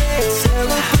celebrate,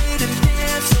 celebrate and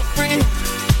dance so free.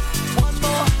 One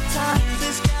more time,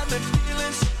 this got me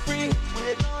feeling so free.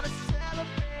 We're gonna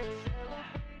celebrate.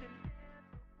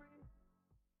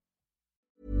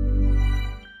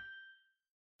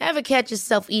 Ever catch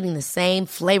yourself eating the same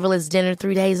flavorless dinner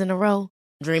 3 days in a row?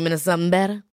 Dreaming of something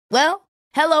better? Well,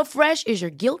 HelloFresh is your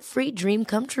guilt-free dream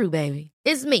come true, baby.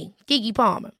 It's me, Keke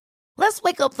Palmer. Let's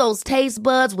wake up those taste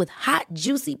buds with hot,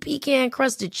 juicy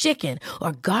pecan-crusted chicken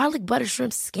or garlic butter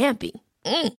shrimp scampi.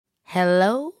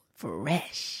 Hello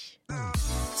Fresh.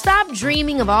 Stop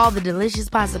dreaming of all the delicious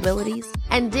possibilities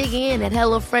and dig in at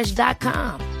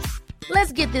HelloFresh.com.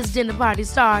 Let's get this dinner party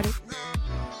started.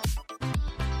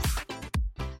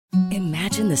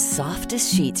 Imagine the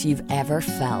softest sheets you've ever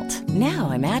felt.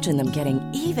 Now imagine them getting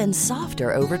even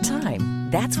softer over time.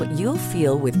 That's what you'll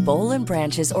feel with Boll &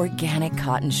 Branch's organic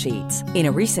cotton sheets. In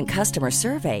a recent customer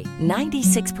survey,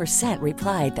 96%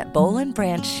 replied that Boll &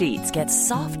 Branch sheets get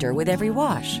softer with every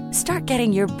wash. Start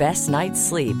getting your best night's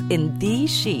sleep in these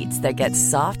sheets that get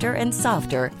softer and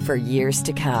softer for years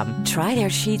to come. Try their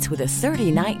sheets with a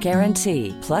 30-night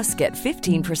guarantee. Plus, get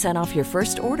 15% off your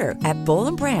first order at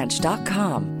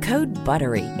bollandbranch.com. Code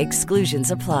BUTTERY. Exclusions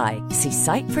apply. See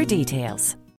site for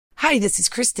details. Hi, this is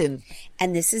Kristen.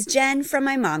 And this is Jen from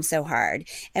My Mom So Hard.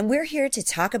 And we're here to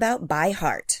talk about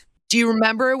ByHeart. Do you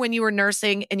remember when you were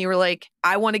nursing and you were like,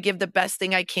 I want to give the best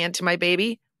thing I can to my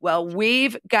baby? Well,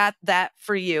 we've got that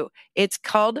for you. It's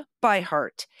called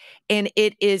ByHeart, and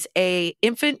it is a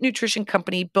infant nutrition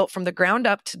company built from the ground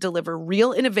up to deliver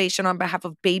real innovation on behalf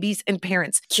of babies and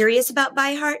parents. Curious about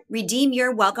ByHeart? Redeem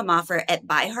your welcome offer at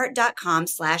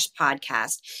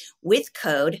byheart.com/podcast with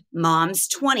code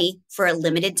MOMS20 for a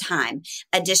limited time.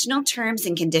 Additional terms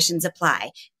and conditions apply.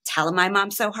 Tell them My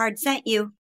Mom So Hard sent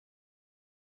you.